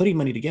 When you're putting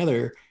money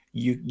together,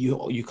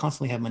 you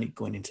constantly have money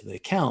going into the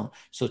account.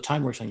 So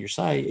time works on your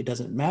side. It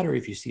doesn't matter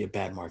if you see a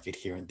bad market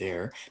here and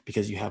there,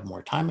 because you have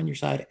more time on your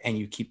side and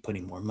you keep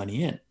putting more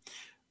money in.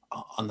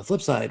 On the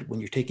flip side,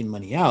 when you're taking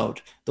money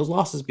out, those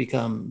losses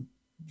become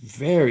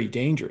very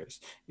dangerous.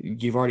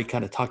 You've already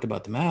kind of talked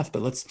about the math,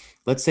 but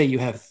let's say you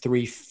have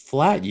 3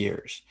 flat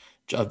years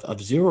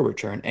of zero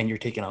return and you're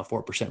taking out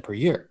 4% per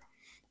year.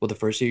 Well, the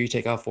first year you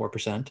take out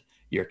 4%,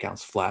 your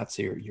account's flat,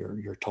 so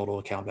your total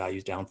account value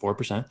is down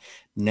 4%.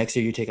 Next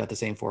year you take out the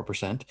same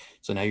 4%,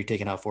 so now you're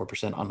taking out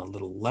 4% on a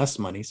little less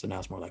money, so now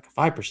it's more like a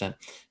 5%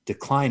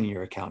 decline in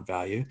your account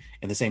value,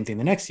 and the same thing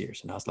the next year,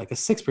 so now it's like a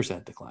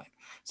 6% decline.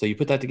 So you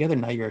put that together,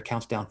 now your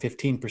account's down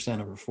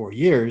 15% over 4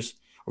 years,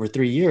 over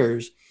 3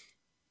 years,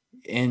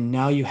 and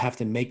now you have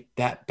to make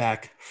that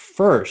back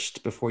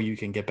first before you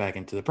can get back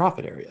into the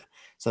profit area.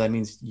 So that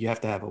means you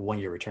have to have a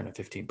 1-year return of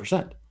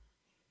 15%.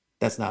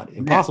 That's not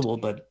impossible,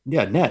 but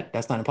net.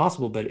 That's not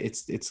impossible, but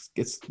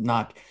it's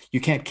not. You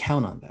can't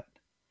count on that.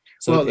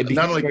 So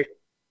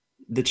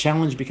the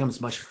challenge becomes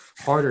much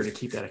harder to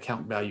keep that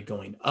account value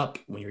going up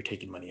when you're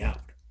taking money out.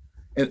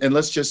 And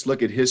let's just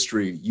look at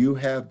history. You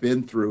have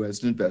been through,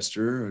 as an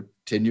investor, a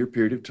 10-year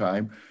period of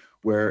time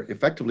where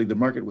effectively the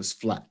market was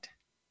flat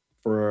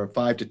for a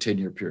 5 to 10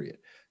 year period.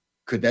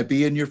 Could that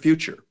be in your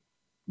future?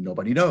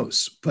 Nobody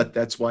knows, but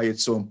that's why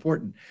it's so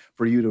important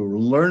for you to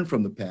learn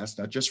from the past,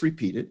 not just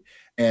repeat it,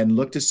 and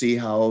look to see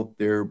how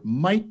there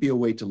might be a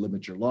way to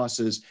limit your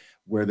losses,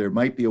 where there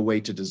might be a way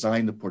to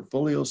design the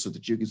portfolio so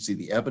that you can see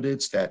the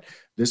evidence that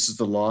this is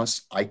the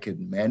loss I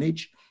can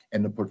manage,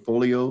 and the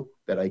portfolio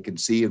that I can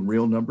see in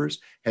real numbers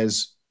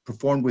has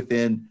performed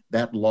within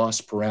that loss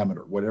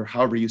parameter, whatever,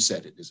 however you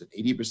set it. Is it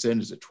 80%?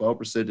 Is it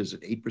 12%? Is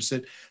it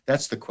 8%?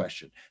 That's the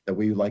question that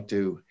we like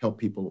to help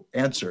people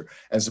answer,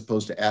 as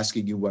opposed to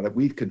asking you what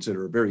we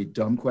consider a very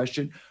dumb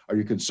question. Are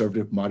you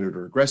conservative, moderate,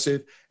 or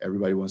aggressive?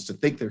 Everybody wants to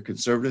think they're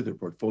conservative. Their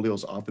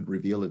portfolios often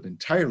reveal an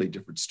entirely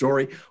different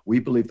story. We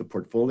believe the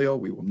portfolio.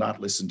 We will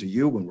not listen to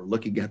you when we're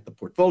looking at the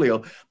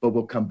portfolio, but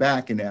we'll come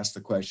back and ask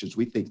the questions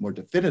we think more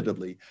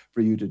definitively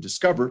for you to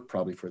discover,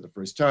 probably for the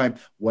first time,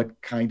 what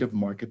kind of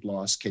market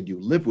loss can you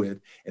live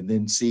with, and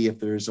then see if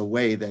there's a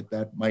way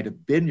that might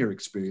have been your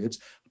experience.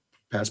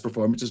 Past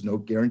performance is no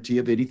guarantee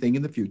of anything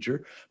in the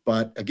future.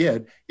 But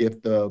again,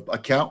 if the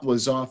account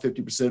was off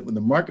 50% when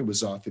the market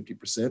was off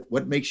 50%,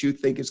 what makes you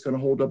think it's going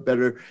to hold up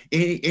better,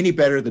 any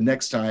better the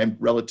next time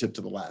relative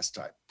to the last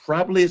time?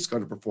 Probably it's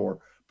going to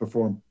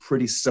perform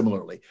pretty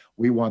similarly.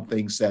 We want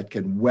things that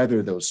can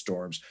weather those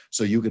storms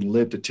so you can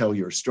live to tell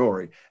your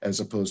story, as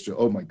opposed to,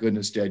 oh my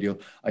goodness, Daniel,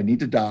 I need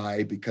to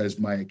die because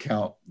my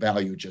account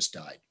value just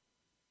died.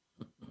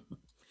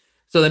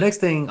 So the next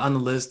thing on the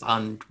list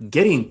on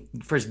getting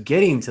to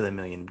the $1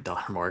 million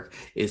mark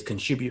is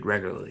contribute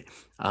regularly.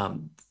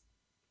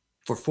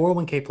 For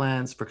 401k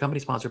plans, for company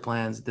sponsored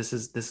plans, this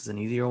is an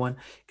easier one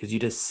because you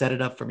just set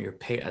it up from your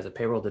pay as a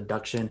payroll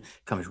deduction,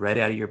 comes right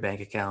out of your bank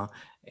account.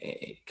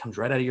 It comes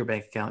right out of your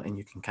bank account, and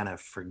you can kind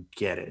of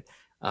forget it.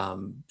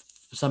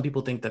 Some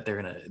people think that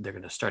they're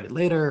gonna start it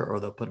later, or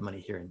they'll put money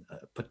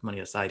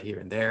aside here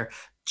and there.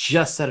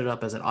 Just set it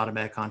up as an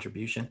automatic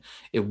contribution.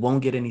 It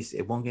won't get any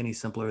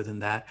simpler than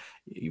that.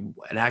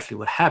 And actually,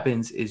 what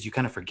happens is you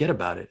kind of forget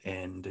about it,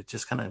 and it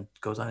just kind of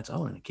goes on its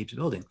own, and it keeps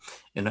building.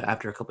 And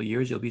after a couple of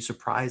years, you'll be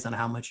surprised on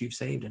how much you've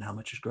saved and how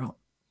much has grown.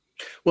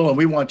 Well, and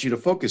we want you to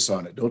focus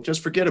on it. Don't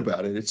just forget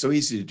about it. It's so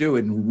easy to do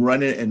and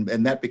run it,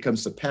 and that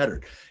becomes the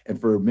pattern. And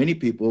for many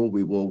people,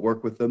 we will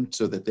work with them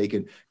so that they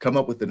can come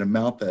up with an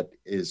amount that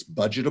is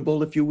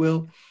budgetable, if you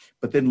will,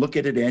 but then look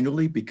at it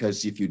annually,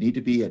 because if you need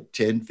to be at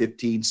 10,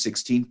 15,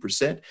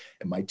 16%,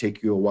 it might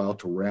take you a while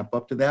to ramp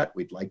up to that.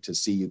 We'd like to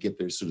see you get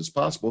there as soon as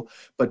possible.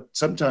 But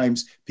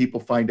sometimes people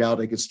find out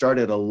they can start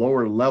at a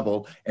lower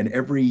level and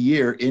every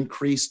year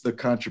increase the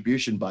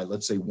contribution by,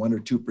 let's say, 1 or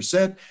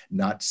 2%,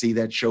 not see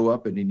that show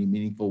up in any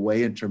meaningful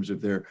way in terms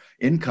of their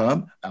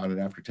income on an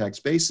after-tax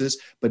basis.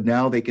 But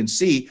now they can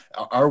see,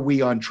 are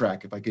we on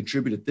track? If I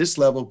contribute at this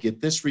level,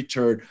 get this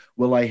return,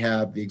 will I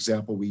have, the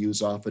example we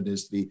use often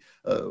is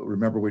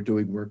remember, we're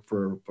doing work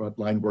for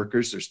frontline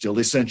workers. They're still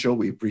essential.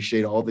 We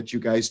appreciate all that you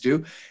guys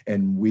do.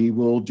 And we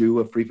will do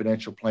a free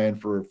financial plan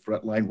for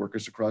frontline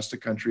workers across the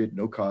country at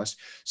no cost,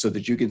 so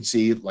that you can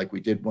see, like we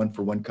did one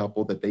for one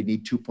couple, that they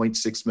need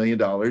 $2.6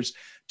 million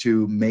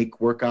to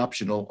make work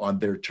optional on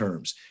their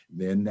terms.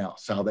 Then now,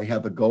 so they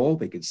have a goal,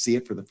 they can see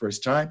it for the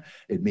first time.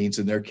 It means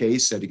in their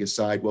case, setting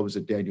aside, what was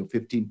it, Daniel,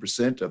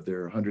 15% of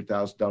their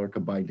 $100,000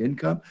 combined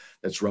income.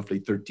 That's roughly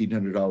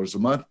 $1,300 a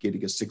month,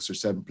 getting a 6 or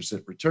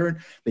 7%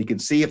 return. They can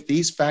see if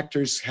these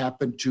factors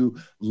happen to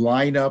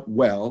line up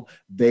well,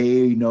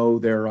 they know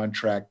they're on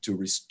track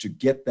to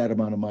get that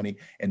amount of money,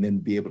 and then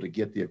be able to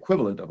get the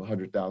equivalent of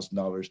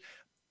 $100,000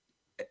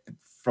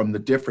 from the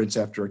difference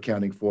after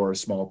accounting for a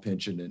small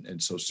pension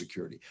and Social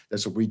Security.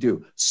 That's what we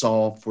do,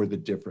 solve for the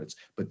difference.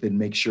 But then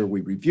make sure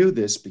we review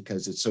this,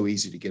 because it's so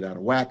easy to get out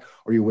of whack.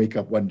 Or you wake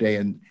up one day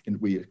and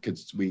we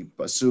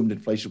assumed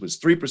inflation was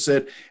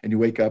 3%, and you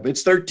wake up,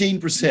 it's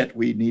 13%.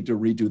 We need to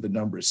redo the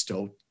numbers.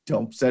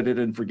 Don't set it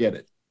and forget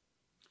it.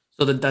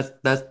 So that's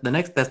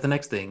the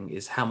next thing,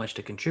 is how much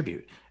to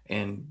contribute.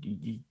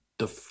 And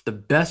the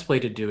best way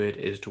to do it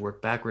is to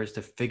work backwards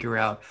to figure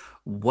out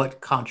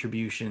what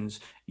contributions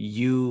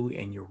you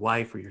and your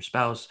wife or your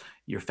spouse,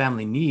 your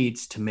family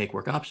needs to make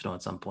work optional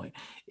at some point.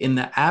 In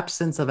the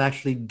absence of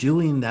actually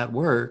doing that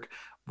work,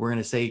 we're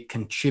going to say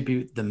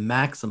contribute the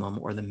maximum,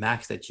 or the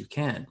max that you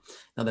can.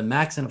 Now, the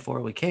max in a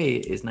 401k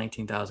is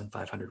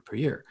 $19,500 per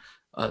year.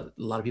 A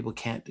lot of people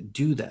can't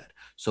do that.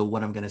 So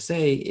what I'm going to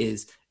say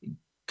is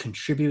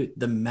contribute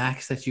the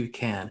max that you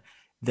can.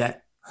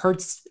 That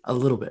hurts a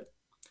little bit.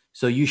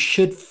 So you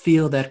should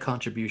feel that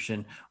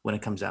contribution when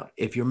it comes out.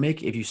 If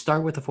you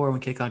start with a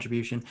 401k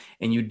contribution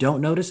and you don't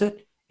notice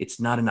it, it's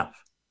not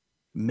enough.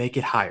 Make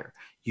it higher.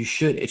 It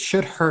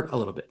should hurt a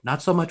little bit.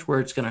 Not so much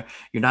where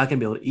you're not going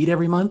to be able to eat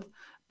every month,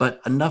 but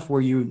enough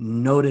where you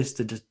notice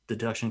the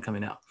deduction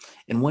coming out.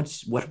 And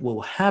what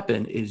will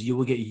happen is you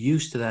will get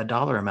used to that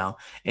dollar amount,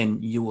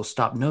 and you will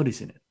stop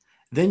noticing it.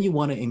 Then you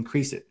want to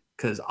increase it,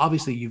 because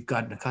obviously you've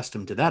gotten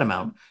accustomed to that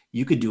amount.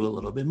 You could do a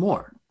little bit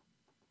more.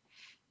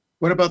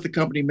 What about the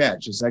company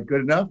match? Is that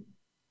good enough?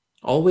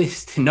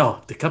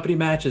 No, the company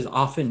match is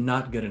often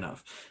not good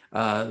enough.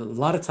 A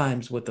lot of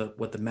times with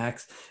the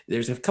max,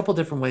 there's a couple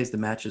different ways the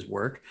matches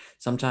work.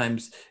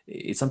 Sometimes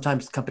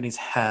companies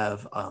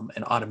have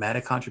an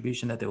automatic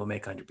contribution that they will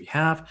make on your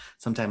behalf.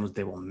 Sometimes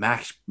they will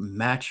match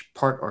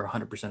part or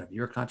 100% of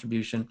your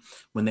contribution.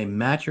 When they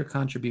match your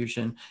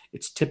contribution,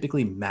 it's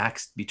typically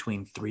maxed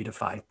between 3 to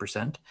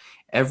 5%.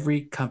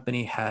 Every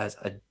company has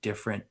a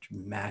different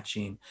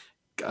matching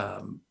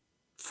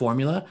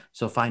formula.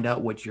 So find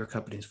out what your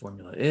company's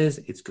formula is.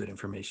 It's good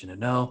information to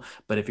know.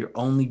 But if you're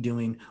only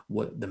doing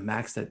what the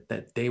max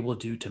that they will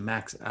do to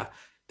max,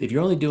 if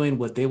you're only doing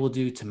what they will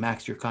do to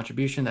max your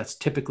contribution, that's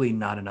typically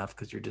not enough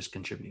because you're just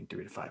contributing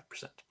 3 to 5%.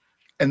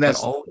 And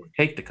that's always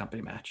take the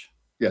company match.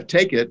 Yeah,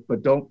 take it,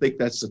 but don't think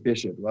that's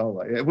sufficient. Well,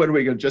 what are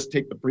we going to just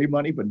take the free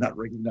money, but not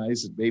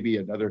recognize that maybe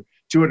another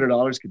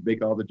 $200 could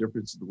make all the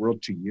difference in the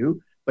world to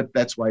you? But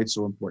that's why it's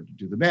so important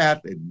to do the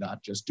math and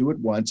not just do it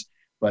once.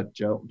 But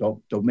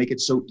don't make it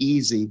so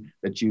easy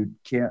that you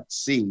can't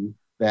see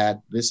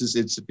that this is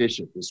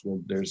insufficient.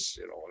 There's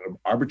an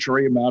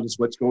arbitrary amount is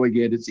what's going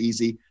in. It's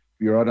easy.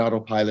 You're on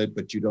autopilot,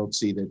 but you don't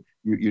see that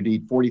you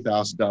need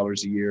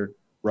 $40,000 a year,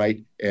 right?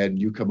 And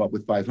you come up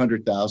with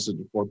 $500,000,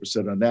 and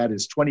 4% on that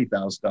is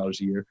 $20,000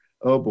 a year.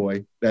 Oh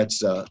boy,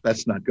 that's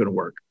not going to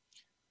work.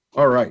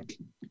 All right,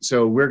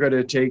 so we're going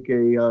to take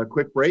a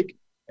quick break,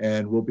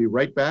 and we'll be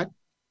right back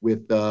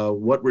with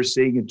what we're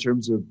seeing in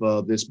terms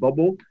of this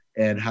bubble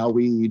and how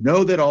we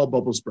know that all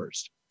bubbles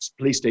burst.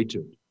 Please stay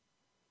tuned.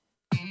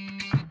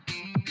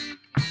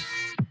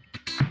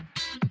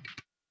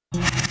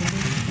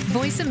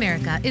 Voice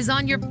America is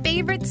on your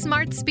favorite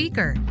smart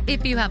speaker.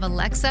 If you have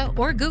Alexa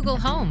or Google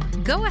Home,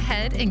 go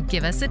ahead and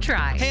give us a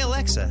try. Hey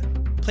Alexa,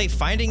 play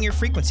Finding Your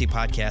Frequency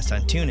podcast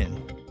on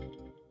TuneIn.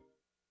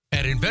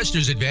 At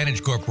Investors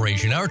Advantage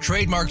Corporation, our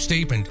trademark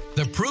statement,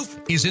 "The proof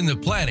is in the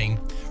planning,"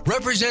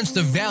 represents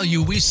the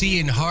value we see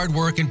in hard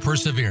work and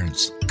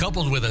perseverance,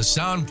 coupled with a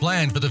sound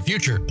plan for the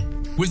future.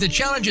 With the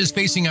challenges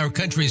facing our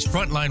country's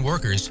frontline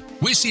workers,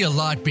 we see a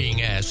lot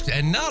being asked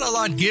and not a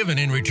lot given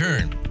in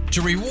return.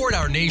 To reward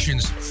our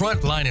nation's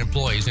frontline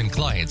employees and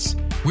clients,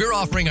 we're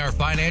offering our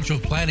financial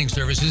planning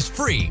services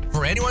free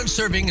for anyone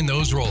serving in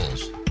those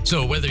roles.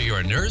 So whether you're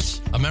a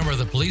nurse, a member of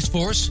the police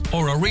force,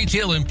 or a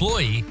retail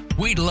employee,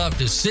 we'd love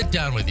to sit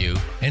down with you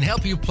and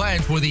help you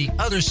plan for the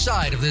other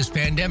side of this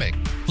pandemic.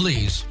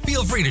 Please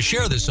feel free to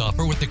share this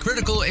offer with the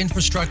critical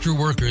infrastructure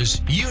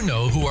workers you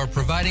know who are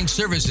providing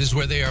services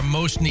where they are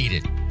most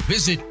needed.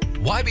 Visit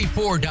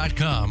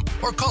ybpoor.com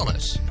or call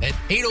us at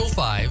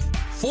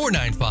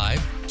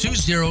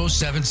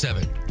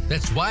 805-495-2077.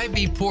 That's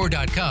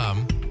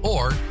ybpoor.com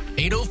or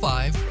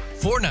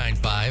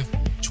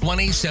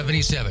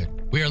 805-495-2077.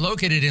 We are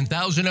located in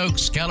Thousand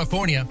Oaks,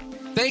 California.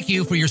 Thank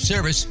you for your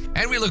service,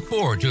 and we look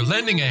forward to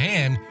lending a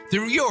hand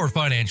through your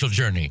financial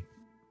journey.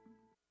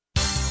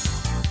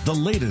 The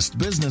latest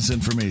business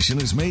information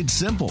is made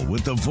simple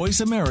with the Voice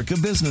America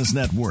Business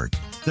Network.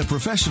 The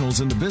professionals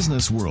in the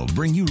business world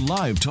bring you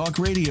live talk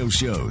radio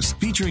shows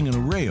featuring an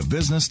array of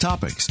business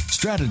topics,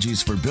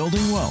 strategies for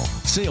building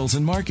wealth, sales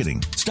and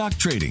marketing, stock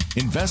trading,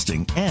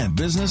 investing, and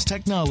business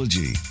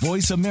technology.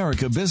 Voice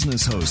America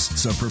Business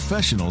hosts are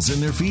professionals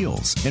in their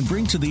fields and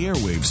bring to the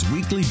airwaves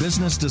weekly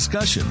business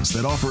discussions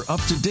that offer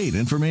up-to-date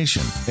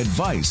information,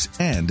 advice,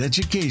 and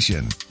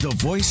education. The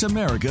Voice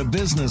America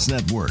Business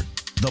Network.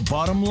 The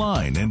bottom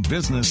line in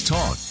business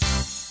talk.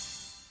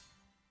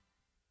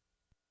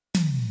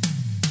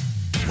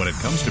 When it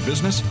comes to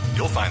business,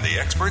 you'll find the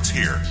experts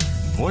here.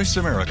 Voice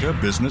America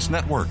Business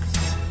Network.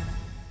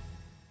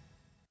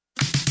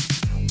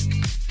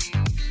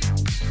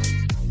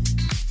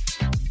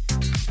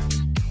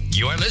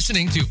 You are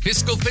listening to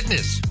Fiscal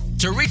Fitness.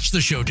 To reach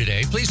the show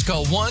today, please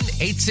call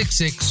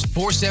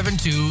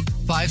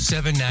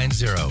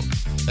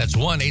 1-866-472-5790. That's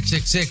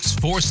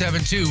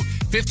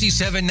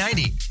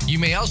 1-866-472-5790. You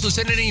may also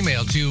send an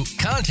email to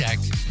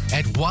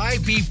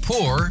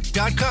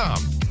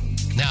contact@ybpoor.com.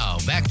 Now,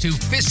 back to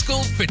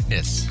Fiscal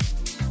Fitness.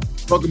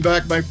 Welcome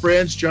back, my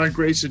friends. John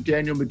Grace and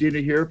Daniel Medina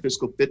here,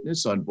 Fiscal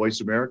Fitness on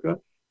Voice America.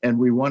 And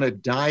we want to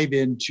dive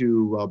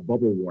into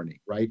bubble warning,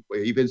 right?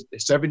 Even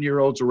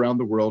 7-year-olds around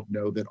the world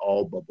know that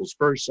all bubbles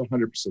burst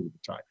 100% of the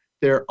time.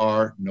 There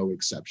are no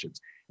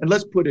exceptions. And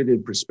let's put it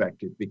in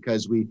perspective,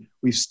 because we've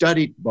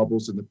studied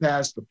bubbles in the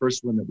past. The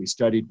first one that we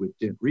studied with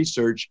Dent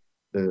Research,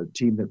 the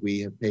team that we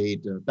have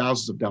paid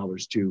thousands of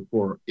dollars to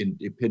for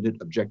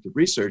independent objective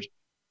research,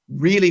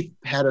 really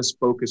had us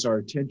focus our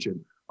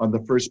attention on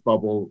the first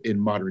bubble in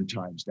modern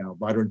times. Now,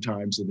 modern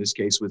times in this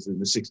case was in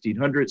the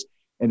 1600s,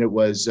 and it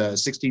was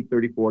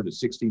 1634 to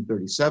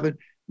 1637.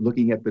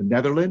 Looking at the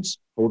Netherlands,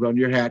 hold on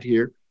your hat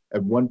here,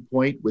 at one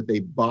point with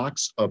a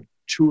box of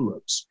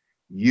tulips,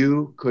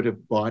 you could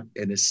have bought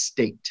an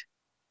estate.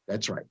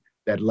 That's right.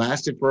 That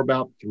lasted for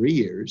about 3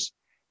 years.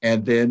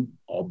 And then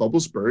all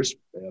bubbles burst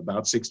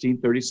about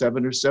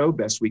 1637 or so,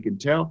 best we can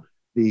tell.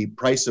 The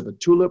price of a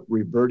tulip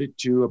reverted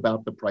to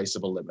about the price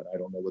of a lemon. I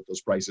don't know what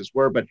those prices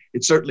were, but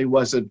it certainly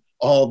wasn't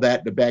all that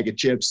in a bag of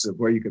chips of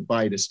where you could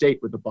buy an estate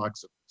with a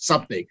box of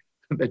something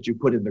that you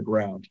put in the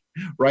ground,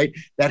 right?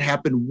 That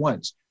happened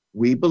once.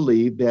 we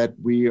believe that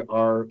we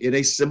are in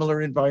a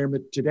similar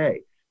environment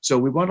today. So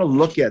we want to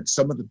look at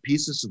some of the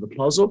pieces of the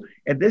puzzle.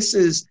 And this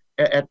is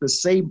at the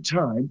same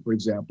time, for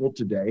example,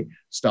 today,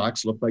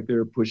 stocks look like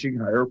they're pushing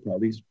higher,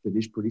 probably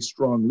finished pretty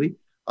strongly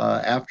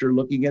after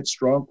looking at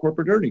strong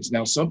corporate earnings.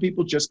 Now, some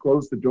people just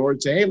close the door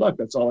and say, hey, look,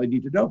 that's all I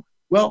need to know.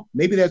 Well,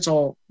 maybe that's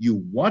all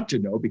you want to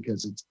know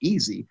because it's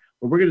easy,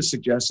 but we're going to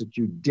suggest that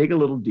you dig a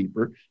little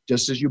deeper,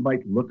 just as you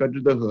might look under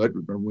the hood.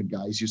 Remember when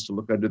guys used to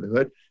look under the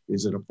hood?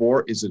 Is it a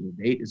 4? Is it an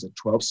 8? Is it a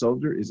 12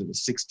 cylinder? Is it a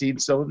 16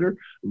 cylinder?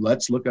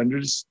 Let's look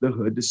under the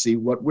hood to see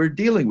what we're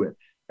dealing with.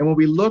 And when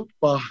we look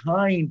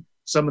behind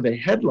some of the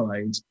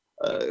headlines,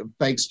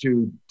 thanks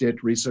to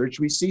DIT research,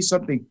 we see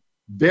something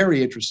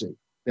very interesting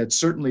that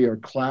certainly are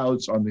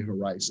clouds on the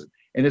horizon.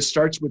 And it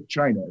starts with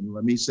China. And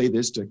let me say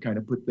this to kind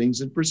of put things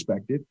in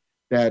perspective,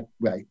 that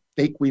I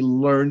think we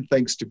learned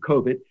thanks to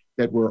COVID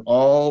that we're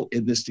all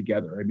in this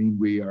together. I mean,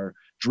 we are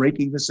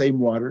drinking the same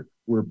water,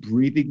 we're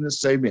breathing the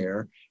same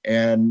air,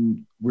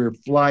 and we're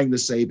flying the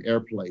same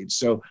airplanes.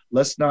 So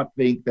let's not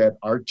think that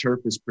our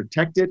turf is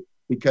protected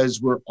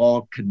because we're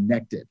all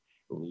connected.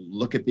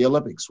 Look at the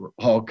Olympics, we're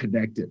all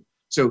connected.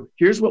 So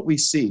here's what we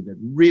see that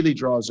really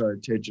draws our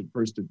attention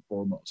first and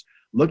foremost.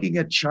 Looking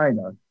at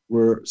China,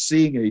 we're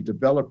seeing a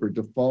developer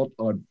default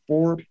on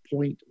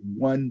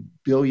 $4.1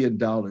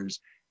 billion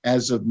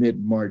as of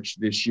mid-March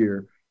this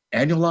year.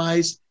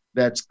 Annualized,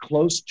 that's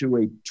close to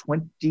a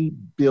 $20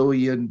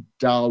 billion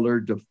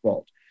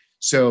default.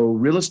 So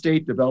real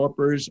estate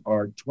developers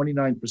are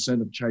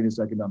 29% of China's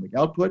economic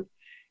output,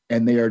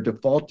 and they are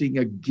defaulting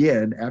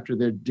again after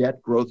their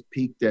debt growth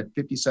peaked at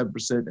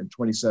 57% in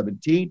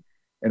 2017,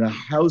 and a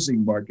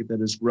housing market that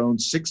has grown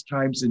 6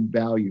 times in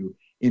value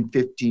in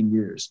 15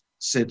 years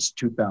since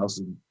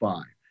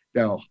 2005.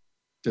 Now,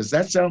 does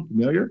that sound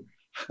familiar?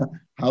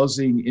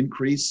 Housing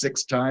increased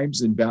 6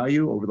 times in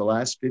value over the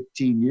last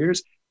 15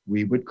 years.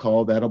 We would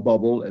call that a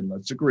bubble, and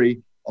let's agree,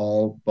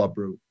 all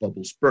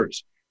bubbles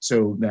burst.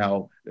 So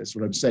now, that's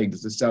what I'm saying.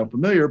 Does it sound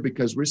familiar?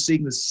 Because we're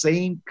seeing the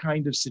same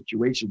kind of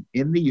situation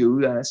in the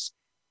US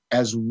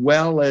as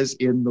well as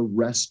in the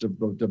rest of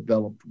the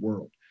developed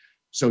world.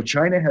 So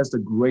China has the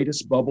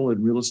greatest bubble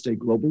in real estate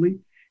globally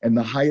and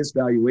the highest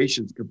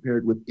valuations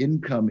compared with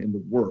income in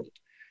the world.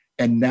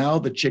 And now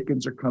the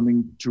chickens are coming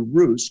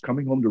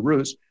home to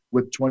roost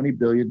with $20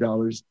 billion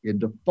in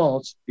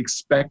defaults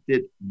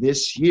expected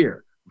this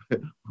year.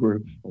 We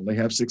only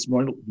have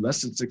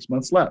less than 6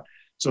 months left.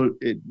 So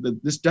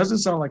this doesn't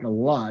sound like a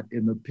lot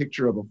in the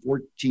picture of a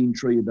 $14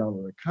 trillion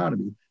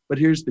economy, but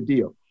here's the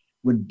deal.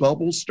 When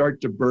bubbles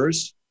start to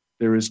burst,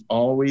 there is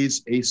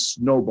always a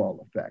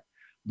snowball effect.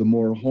 The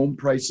more home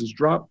prices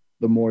drop,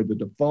 the more the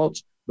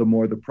defaults, the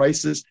more the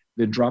prices,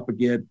 then drop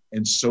again,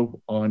 and so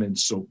on and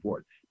so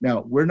forth.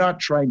 Now, we're not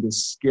trying to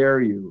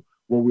scare you.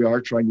 What we are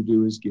trying to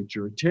do is get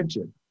your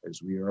attention,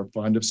 as we are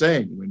fond of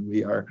saying. When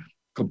we are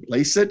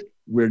complacent,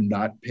 we're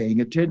not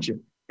paying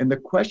attention. And the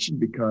question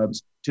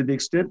becomes, to the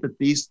extent that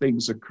these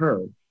things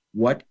occur,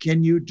 what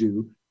can you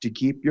do to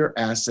keep your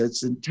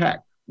assets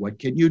intact? What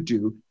can you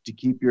do to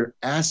keep your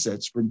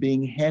assets from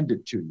being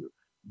handed to you?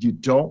 You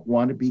don't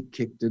want to be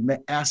kicked in the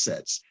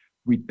assets.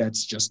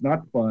 That's just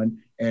not fun.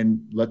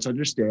 And let's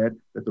understand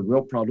that the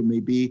real problem may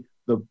be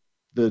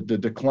the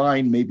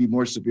decline may be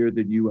more severe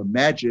than you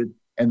imagined,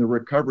 and the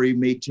recovery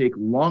may take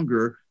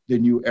longer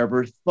than you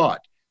ever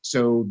thought.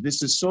 So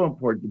this is so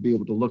important to be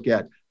able to look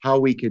at how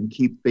we can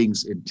keep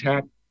things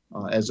intact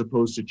as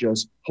opposed to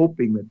just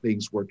hoping that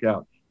things work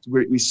out. So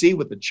we see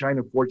with the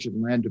China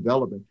Fortune Land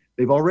Development,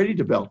 they've already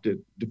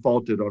defaulted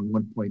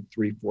on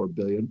 $1.34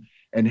 billion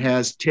and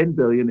has $10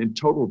 billion in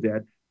total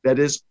debt that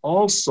is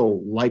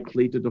also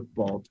likely to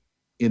default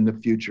in the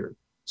future.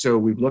 So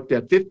we've looked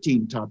at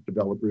 15 top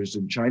developers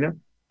in China,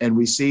 and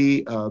we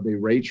see they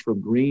range from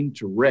green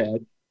to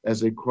red as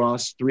they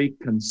cross 3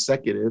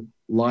 consecutive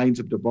lines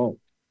of default: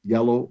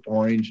 yellow,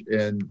 orange,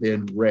 and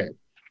then red.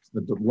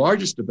 The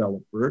largest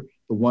developer,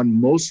 the one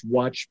most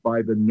watched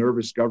by the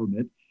nervous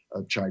government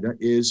of China,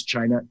 is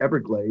China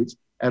Everglades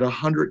at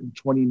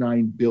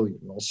 $129 billion.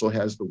 It also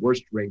has the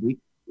worst rating.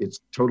 It's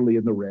totally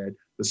in the red.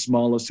 The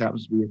smallest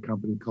happens to be a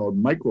company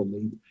called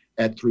Microlink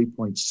at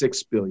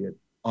 $3.6 billion.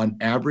 On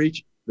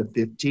average, the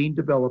 15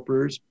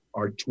 developers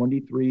are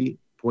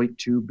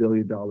 $23.2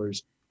 billion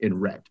in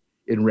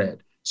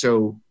red.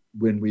 So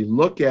when we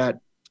look at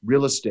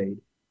real estate,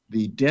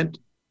 the DINT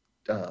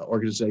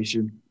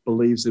organization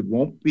believes they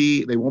won't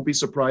be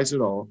surprised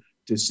at all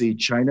to see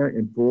China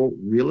in full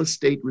real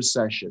estate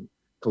recession,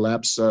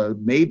 collapse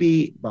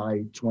maybe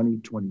by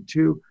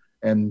 2022,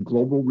 and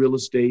global real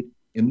estate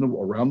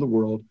around the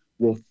world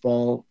will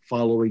fall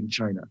following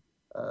China.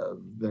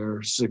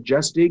 They're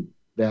suggesting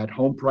that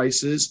home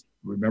prices,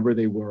 remember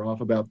they were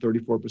off about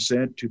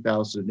 34%,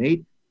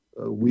 2008.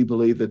 We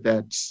believe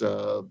that's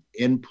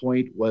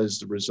endpoint was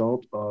the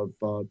result of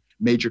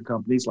major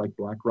companies like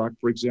BlackRock,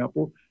 for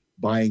example,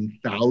 buying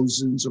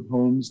thousands of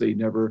homes they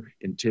never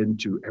intend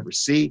to ever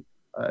see.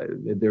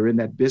 They're in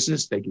that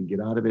business. They can get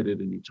out of it at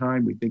any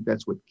time. We think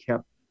that's what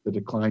kept the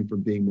decline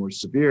from being more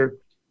severe.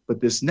 But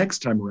this next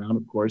time around,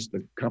 of course,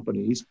 the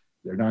companies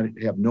They're not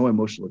have no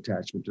emotional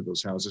attachment to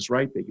those houses,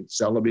 right? They can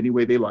sell them any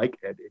way they like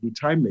at any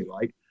time they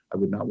like. I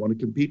would not want to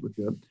compete with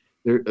them.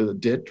 Their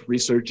debt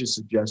research is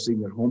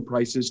suggesting that home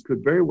prices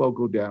could very well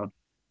go down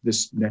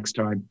this next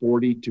time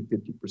 40 to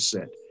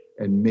 50%,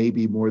 and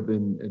maybe more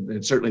than,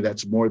 and certainly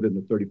that's more than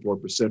the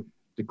 34%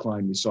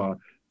 decline we saw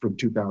from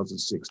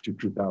 2006 to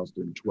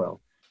 2012.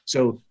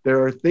 So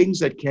there are things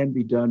that can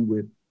be done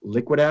with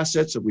liquid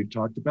assets that we've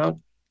talked about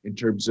in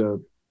terms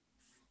of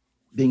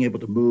being able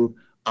to move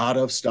out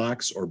of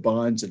stocks or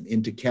bonds and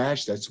into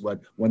cash. That's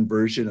what one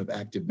version of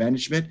active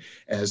management.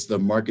 As the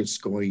market's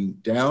going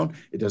down,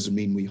 it doesn't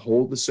mean we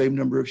hold the same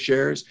number of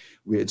shares.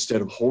 Instead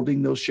of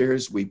holding those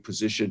shares, we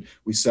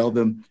sell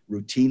them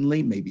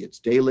routinely. Maybe it's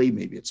daily,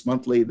 maybe it's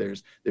monthly.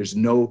 There's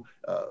no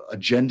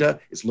agenda.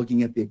 It's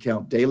looking at the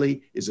account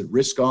daily. Is it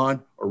risk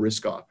on or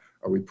risk off?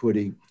 Are we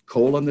putting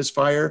coal on this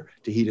fire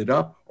to heat it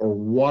up, or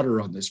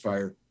water on this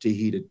fire to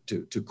heat it,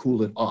 to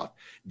cool it off?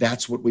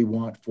 That's what we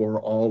want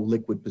for all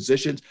liquid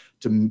positions,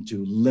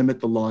 to limit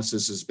the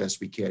losses as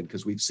best we can,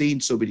 because we've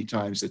seen so many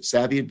times that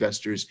savvy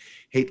investors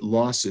hate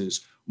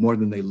losses more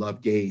than they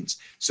love gains.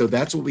 So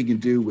that's what we can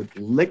do with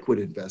liquid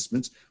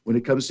investments. When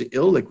it comes to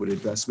illiquid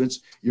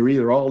investments, you're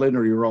either all in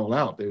or you're all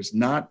out. There's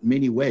not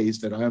many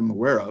ways that I'm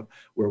aware of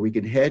where we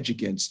can hedge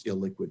against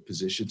illiquid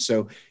positions.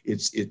 So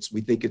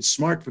we think it's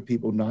smart for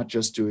people not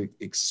just to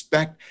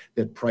expect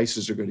that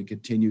prices are going to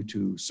continue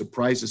to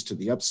surprise us to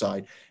the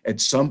upside. At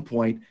some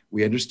point,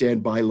 we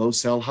understand buy low,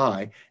 sell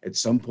high. At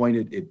some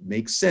point, it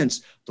makes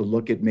sense to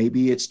look at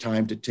maybe it's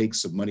time to take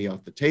some money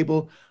off the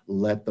table,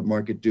 let the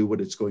market do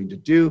what it's going to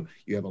do.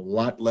 You have a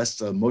lot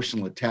less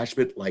emotional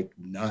attachment, like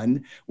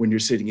none, when you're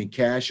sitting in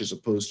cash as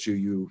opposed to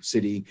you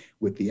sitting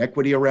with the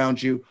equity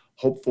around you,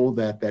 hopeful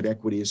that that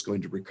equity is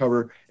going to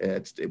recover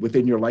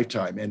within your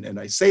lifetime. And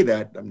I say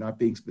that, I'm not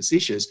being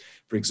facetious.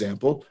 For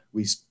example,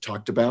 we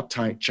talked about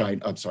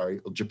Japan,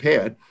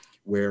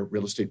 where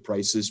real estate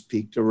prices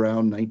peaked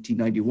around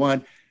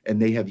 1991, and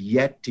they have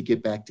yet to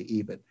get back to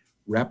even.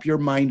 Wrap your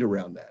mind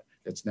around that.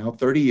 That's now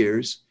 30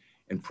 years,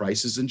 and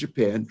prices in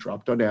Japan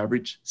dropped on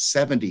average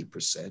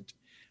 70%.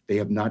 They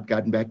have not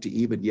gotten back to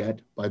even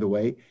yet, by the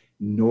way,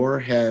 nor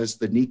has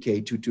the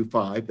Nikkei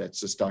 225, that's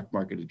the stock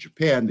market in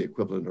Japan, the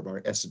equivalent of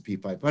our S&P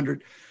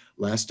 500.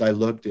 Last I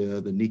looked,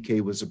 the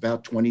Nikkei was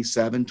about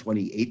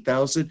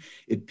 28,000.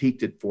 It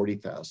peaked at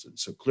 40,000.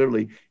 So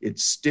clearly,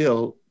 it's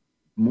still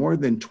more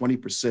than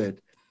 20%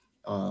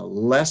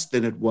 less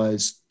than it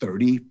was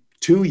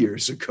 32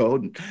 years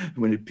ago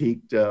when it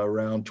peaked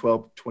around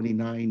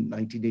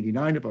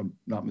 1989, if I'm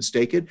not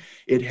mistaken.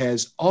 It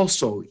has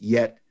also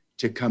yet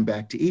to come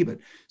back to even.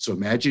 So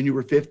imagine you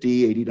were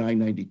 50, 89,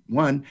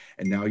 91,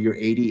 and now you're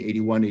 80,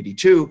 81,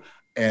 82,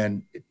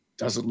 and it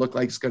doesn't look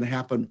like it's going to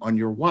happen on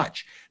your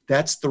watch.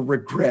 That's the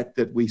regret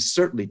that we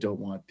certainly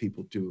don't want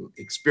people to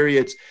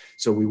experience.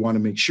 So we want to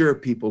make sure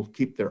people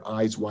keep their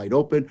eyes wide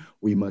open.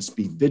 We must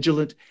be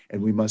vigilant,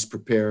 and we must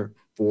prepare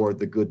for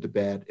the good, the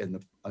bad, and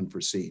the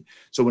unforeseen.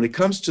 So when it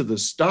comes to the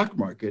stock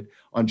market,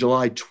 on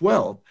July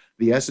 12th,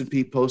 the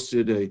S&P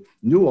posted a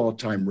new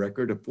all-time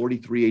record of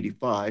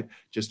 43.85.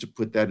 Just to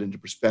put that into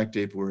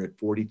perspective, we're at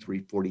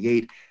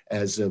 43.48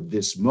 as of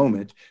this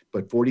moment,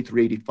 but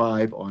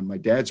 43.85 on my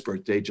dad's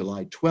birthday,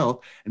 July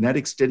 12th, and that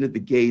extended the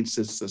gain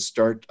since the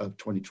start of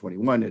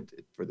 2021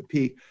 for the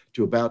peak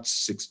to about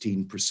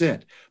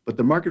 16%. But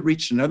the market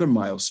reached another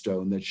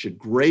milestone that should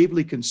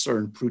gravely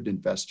concern prudent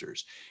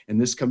investors, and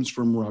this comes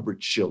from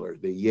Robert Shiller,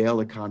 the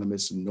Yale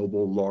economist and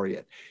Nobel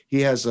laureate.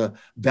 He has a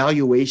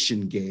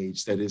valuation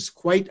gauge that is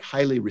quite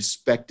highly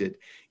respected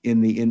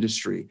in the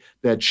industry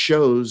that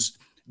shows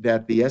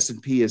that the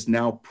S&P is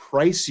now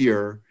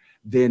pricier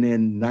than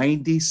in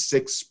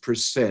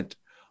 96%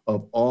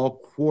 of all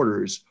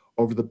quarters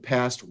over the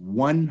past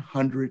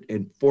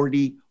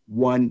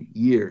 141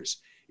 years.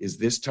 Is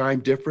this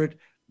time different?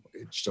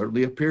 It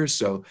certainly appears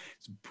so.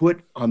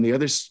 Put on the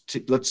other,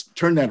 let's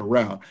turn that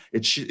around.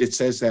 It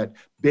says that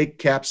big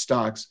cap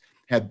stocks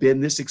have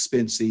been this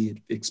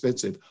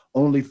expensive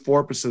only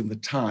 4% of the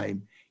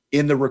time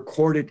in the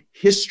recorded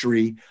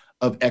history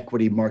of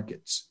equity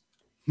markets.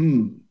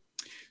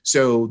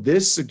 So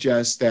this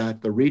suggests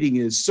that the reading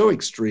is so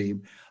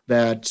extreme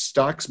that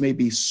stocks may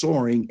be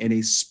soaring in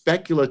a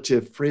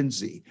speculative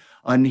frenzy,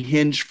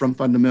 unhinged from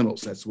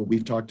fundamentals. That's what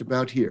we've talked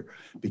about here,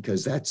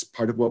 because that's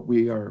part of what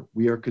we are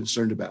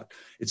concerned about.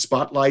 It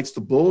spotlights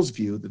the bulls'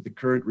 view that the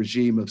current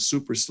regime of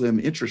super slim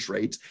interest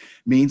rates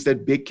means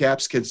that big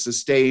caps can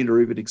sustain or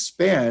even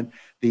expand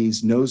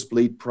these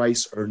nosebleed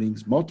price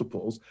earnings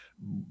multiples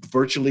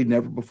virtually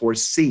never before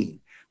seen.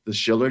 The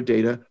Shiller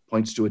data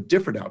points to a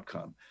different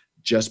outcome.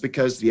 Just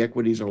because the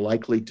equities are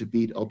likely to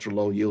beat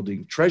ultra-low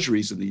yielding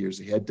treasuries in the years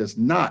ahead does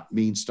not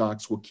mean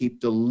stocks will keep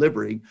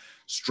delivering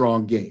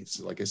strong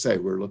gains. Like I say,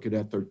 we're looking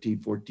at 13,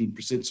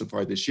 14% so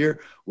far this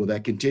year. Will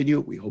that continue?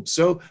 We hope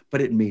so, but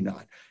it may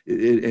not.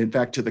 In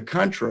fact, to the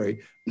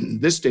contrary,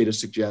 this data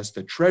suggests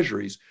that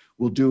treasuries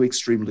will do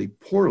extremely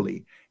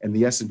poorly, and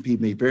the S&P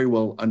may very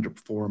well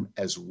underperform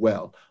as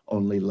well,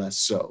 only less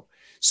so.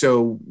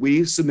 So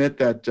we submit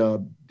that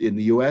in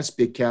the U.S.,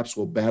 big caps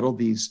will battle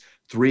these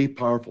three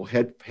powerful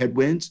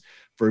headwinds.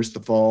 First,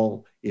 the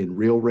fall in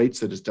real rates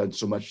that has done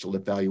so much to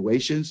lift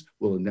valuations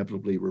will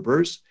inevitably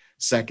reverse.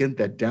 Second,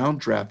 that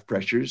downdraft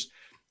pressures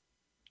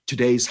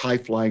today's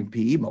high-flying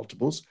PE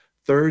multiples.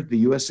 Third, the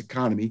U.S.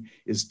 economy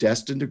is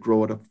destined to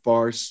grow at a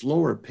far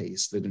slower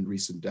pace than in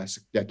recent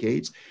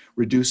decades,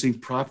 reducing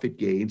profit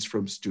gains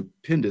from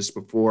stupendous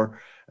before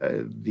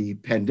the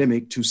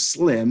pandemic to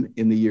slim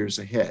in the years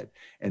ahead.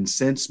 And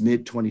since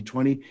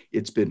mid-2020,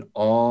 it's been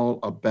all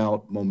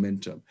about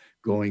momentum.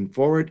 Going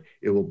forward,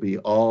 it will be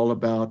all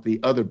about the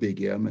other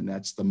big M, and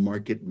that's the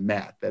market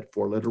math, that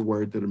four-letter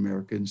word that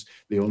Americans,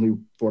 the only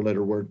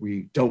four-letter word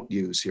we don't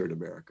use here in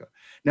America.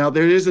 Now,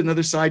 there is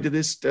another side to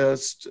this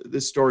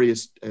story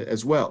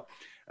as well.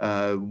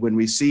 When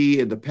we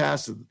see in the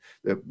past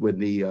that when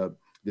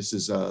this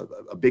is a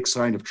big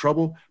sign of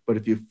trouble, but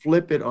if you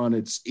flip it on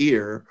its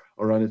ear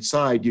or on its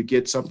side, you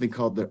get something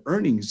called the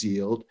earnings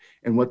yield.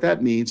 And what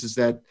that means is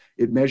that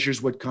it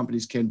measures what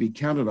companies can be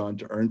counted on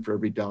to earn for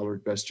every dollar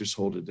investors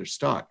hold in their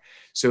stock.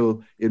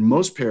 So in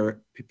most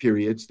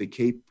periods, the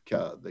CAPE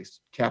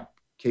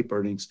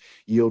earnings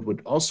yield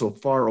would also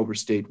far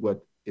overstate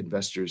what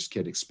investors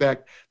can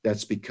expect.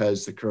 That's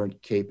because the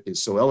current CAPE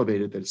is so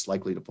elevated that it's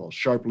likely to fall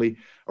sharply,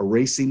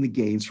 erasing the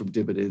gains from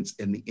dividends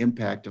and the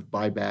impact of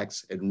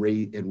buybacks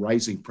and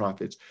rising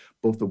profits,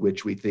 both of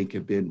which we think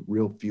have been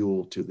real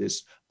fuel to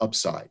this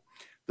upside.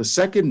 The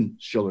second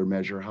Shiller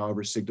measure,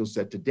 however, signals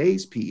that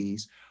today's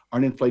PEs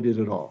aren't inflated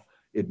at all.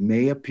 It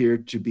may appear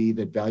to be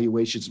that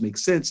valuations make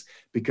sense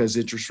because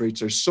interest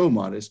rates are so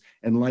modest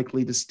and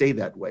likely to stay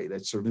that way.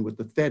 That's certainly what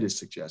the Fed is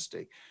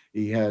suggesting.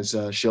 He has,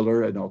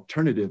 Shiller, an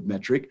alternative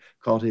metric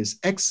called his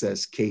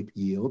excess CAPE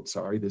yield.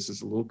 Sorry, this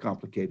is a little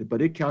complicated,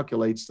 but it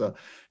calculates the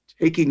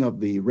taking of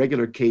the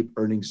regular CAPE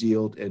earnings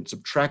yield and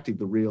subtracting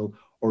the real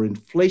or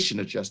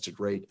inflation-adjusted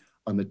rate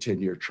on the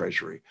 10-year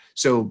Treasury.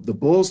 So the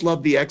bulls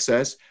love the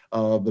excess.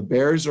 The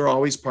bears are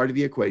always part of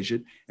the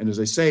equation. And as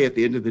I say, at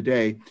the end of the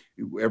day,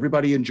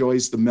 everybody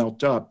enjoys the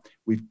melt up.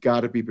 We've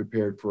got to be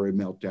prepared for a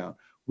meltdown.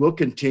 We'll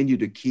continue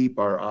to keep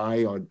our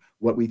eye on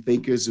what we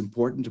think is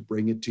important to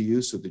bring it to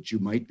you so that you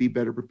might be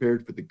better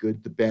prepared for the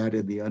good, the bad,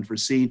 and the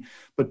unforeseen.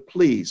 But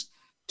please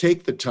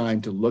take the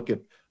time to look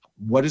at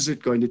what is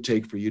it going to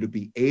take for you to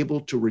be able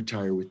to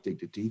retire with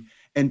dignity?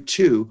 And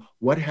two,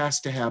 what has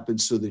to happen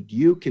so that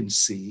you can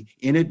see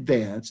in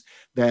advance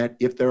that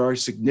if there are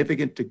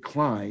significant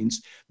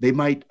declines, they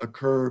might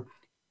occur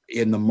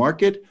in the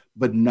market,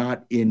 but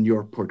not in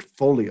your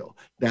portfolio.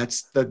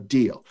 That's the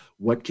deal.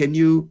 What can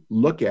you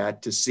look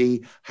at to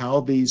see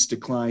how these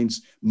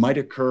declines might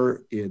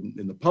occur in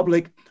the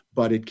public,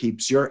 but it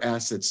keeps your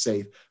assets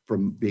safe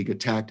from being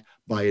attacked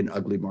by an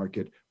ugly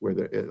market,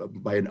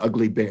 by an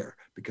ugly bear,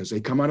 because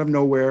they come out of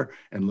nowhere.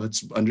 And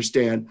let's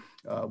understand,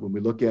 when we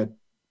look at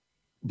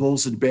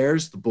bulls and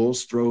bears, the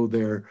bulls throw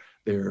the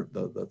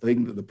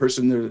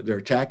person they're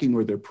attacking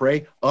or their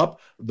prey up.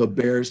 The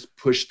bears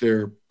push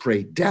their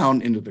prey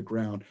down into the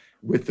ground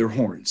with their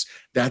horns.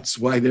 That's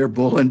why they're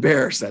bull and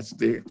bears. That's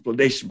the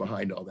explanation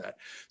behind all that.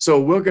 So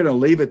we're going to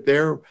leave it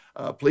there.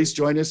 Please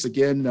join us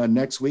again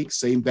next week,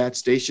 same bat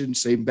station,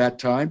 same bat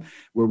time,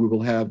 where we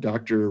will have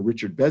Dr.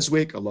 Richard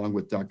Beswick along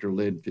with Dr.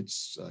 Lynn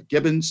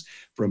Fitzgibbons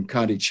from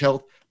Cottage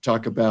Health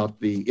talk about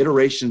the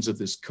iterations of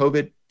this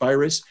COVID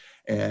virus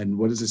and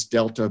what is this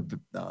Delta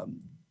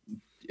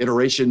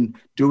iteration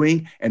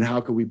doing, and how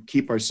can we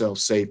keep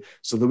ourselves safe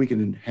so that we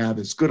can have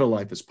as good a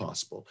life as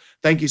possible.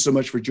 Thank you so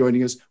much for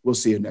joining us. We'll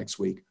see you next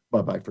week.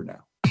 Bye-bye for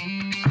now.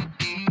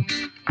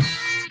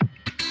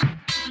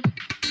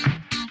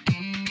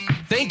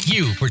 Thank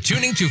you for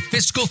tuning to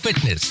Fiscal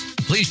Fitness.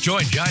 Please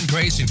join John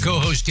Grace and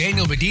co-host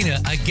Daniel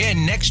Medina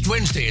again next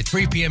Wednesday at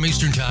 3 p.m.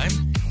 Eastern Time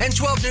and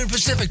 12 noon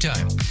Pacific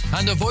Time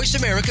on the Voice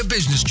America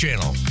Business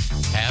Channel.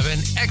 Have an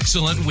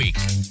excellent week.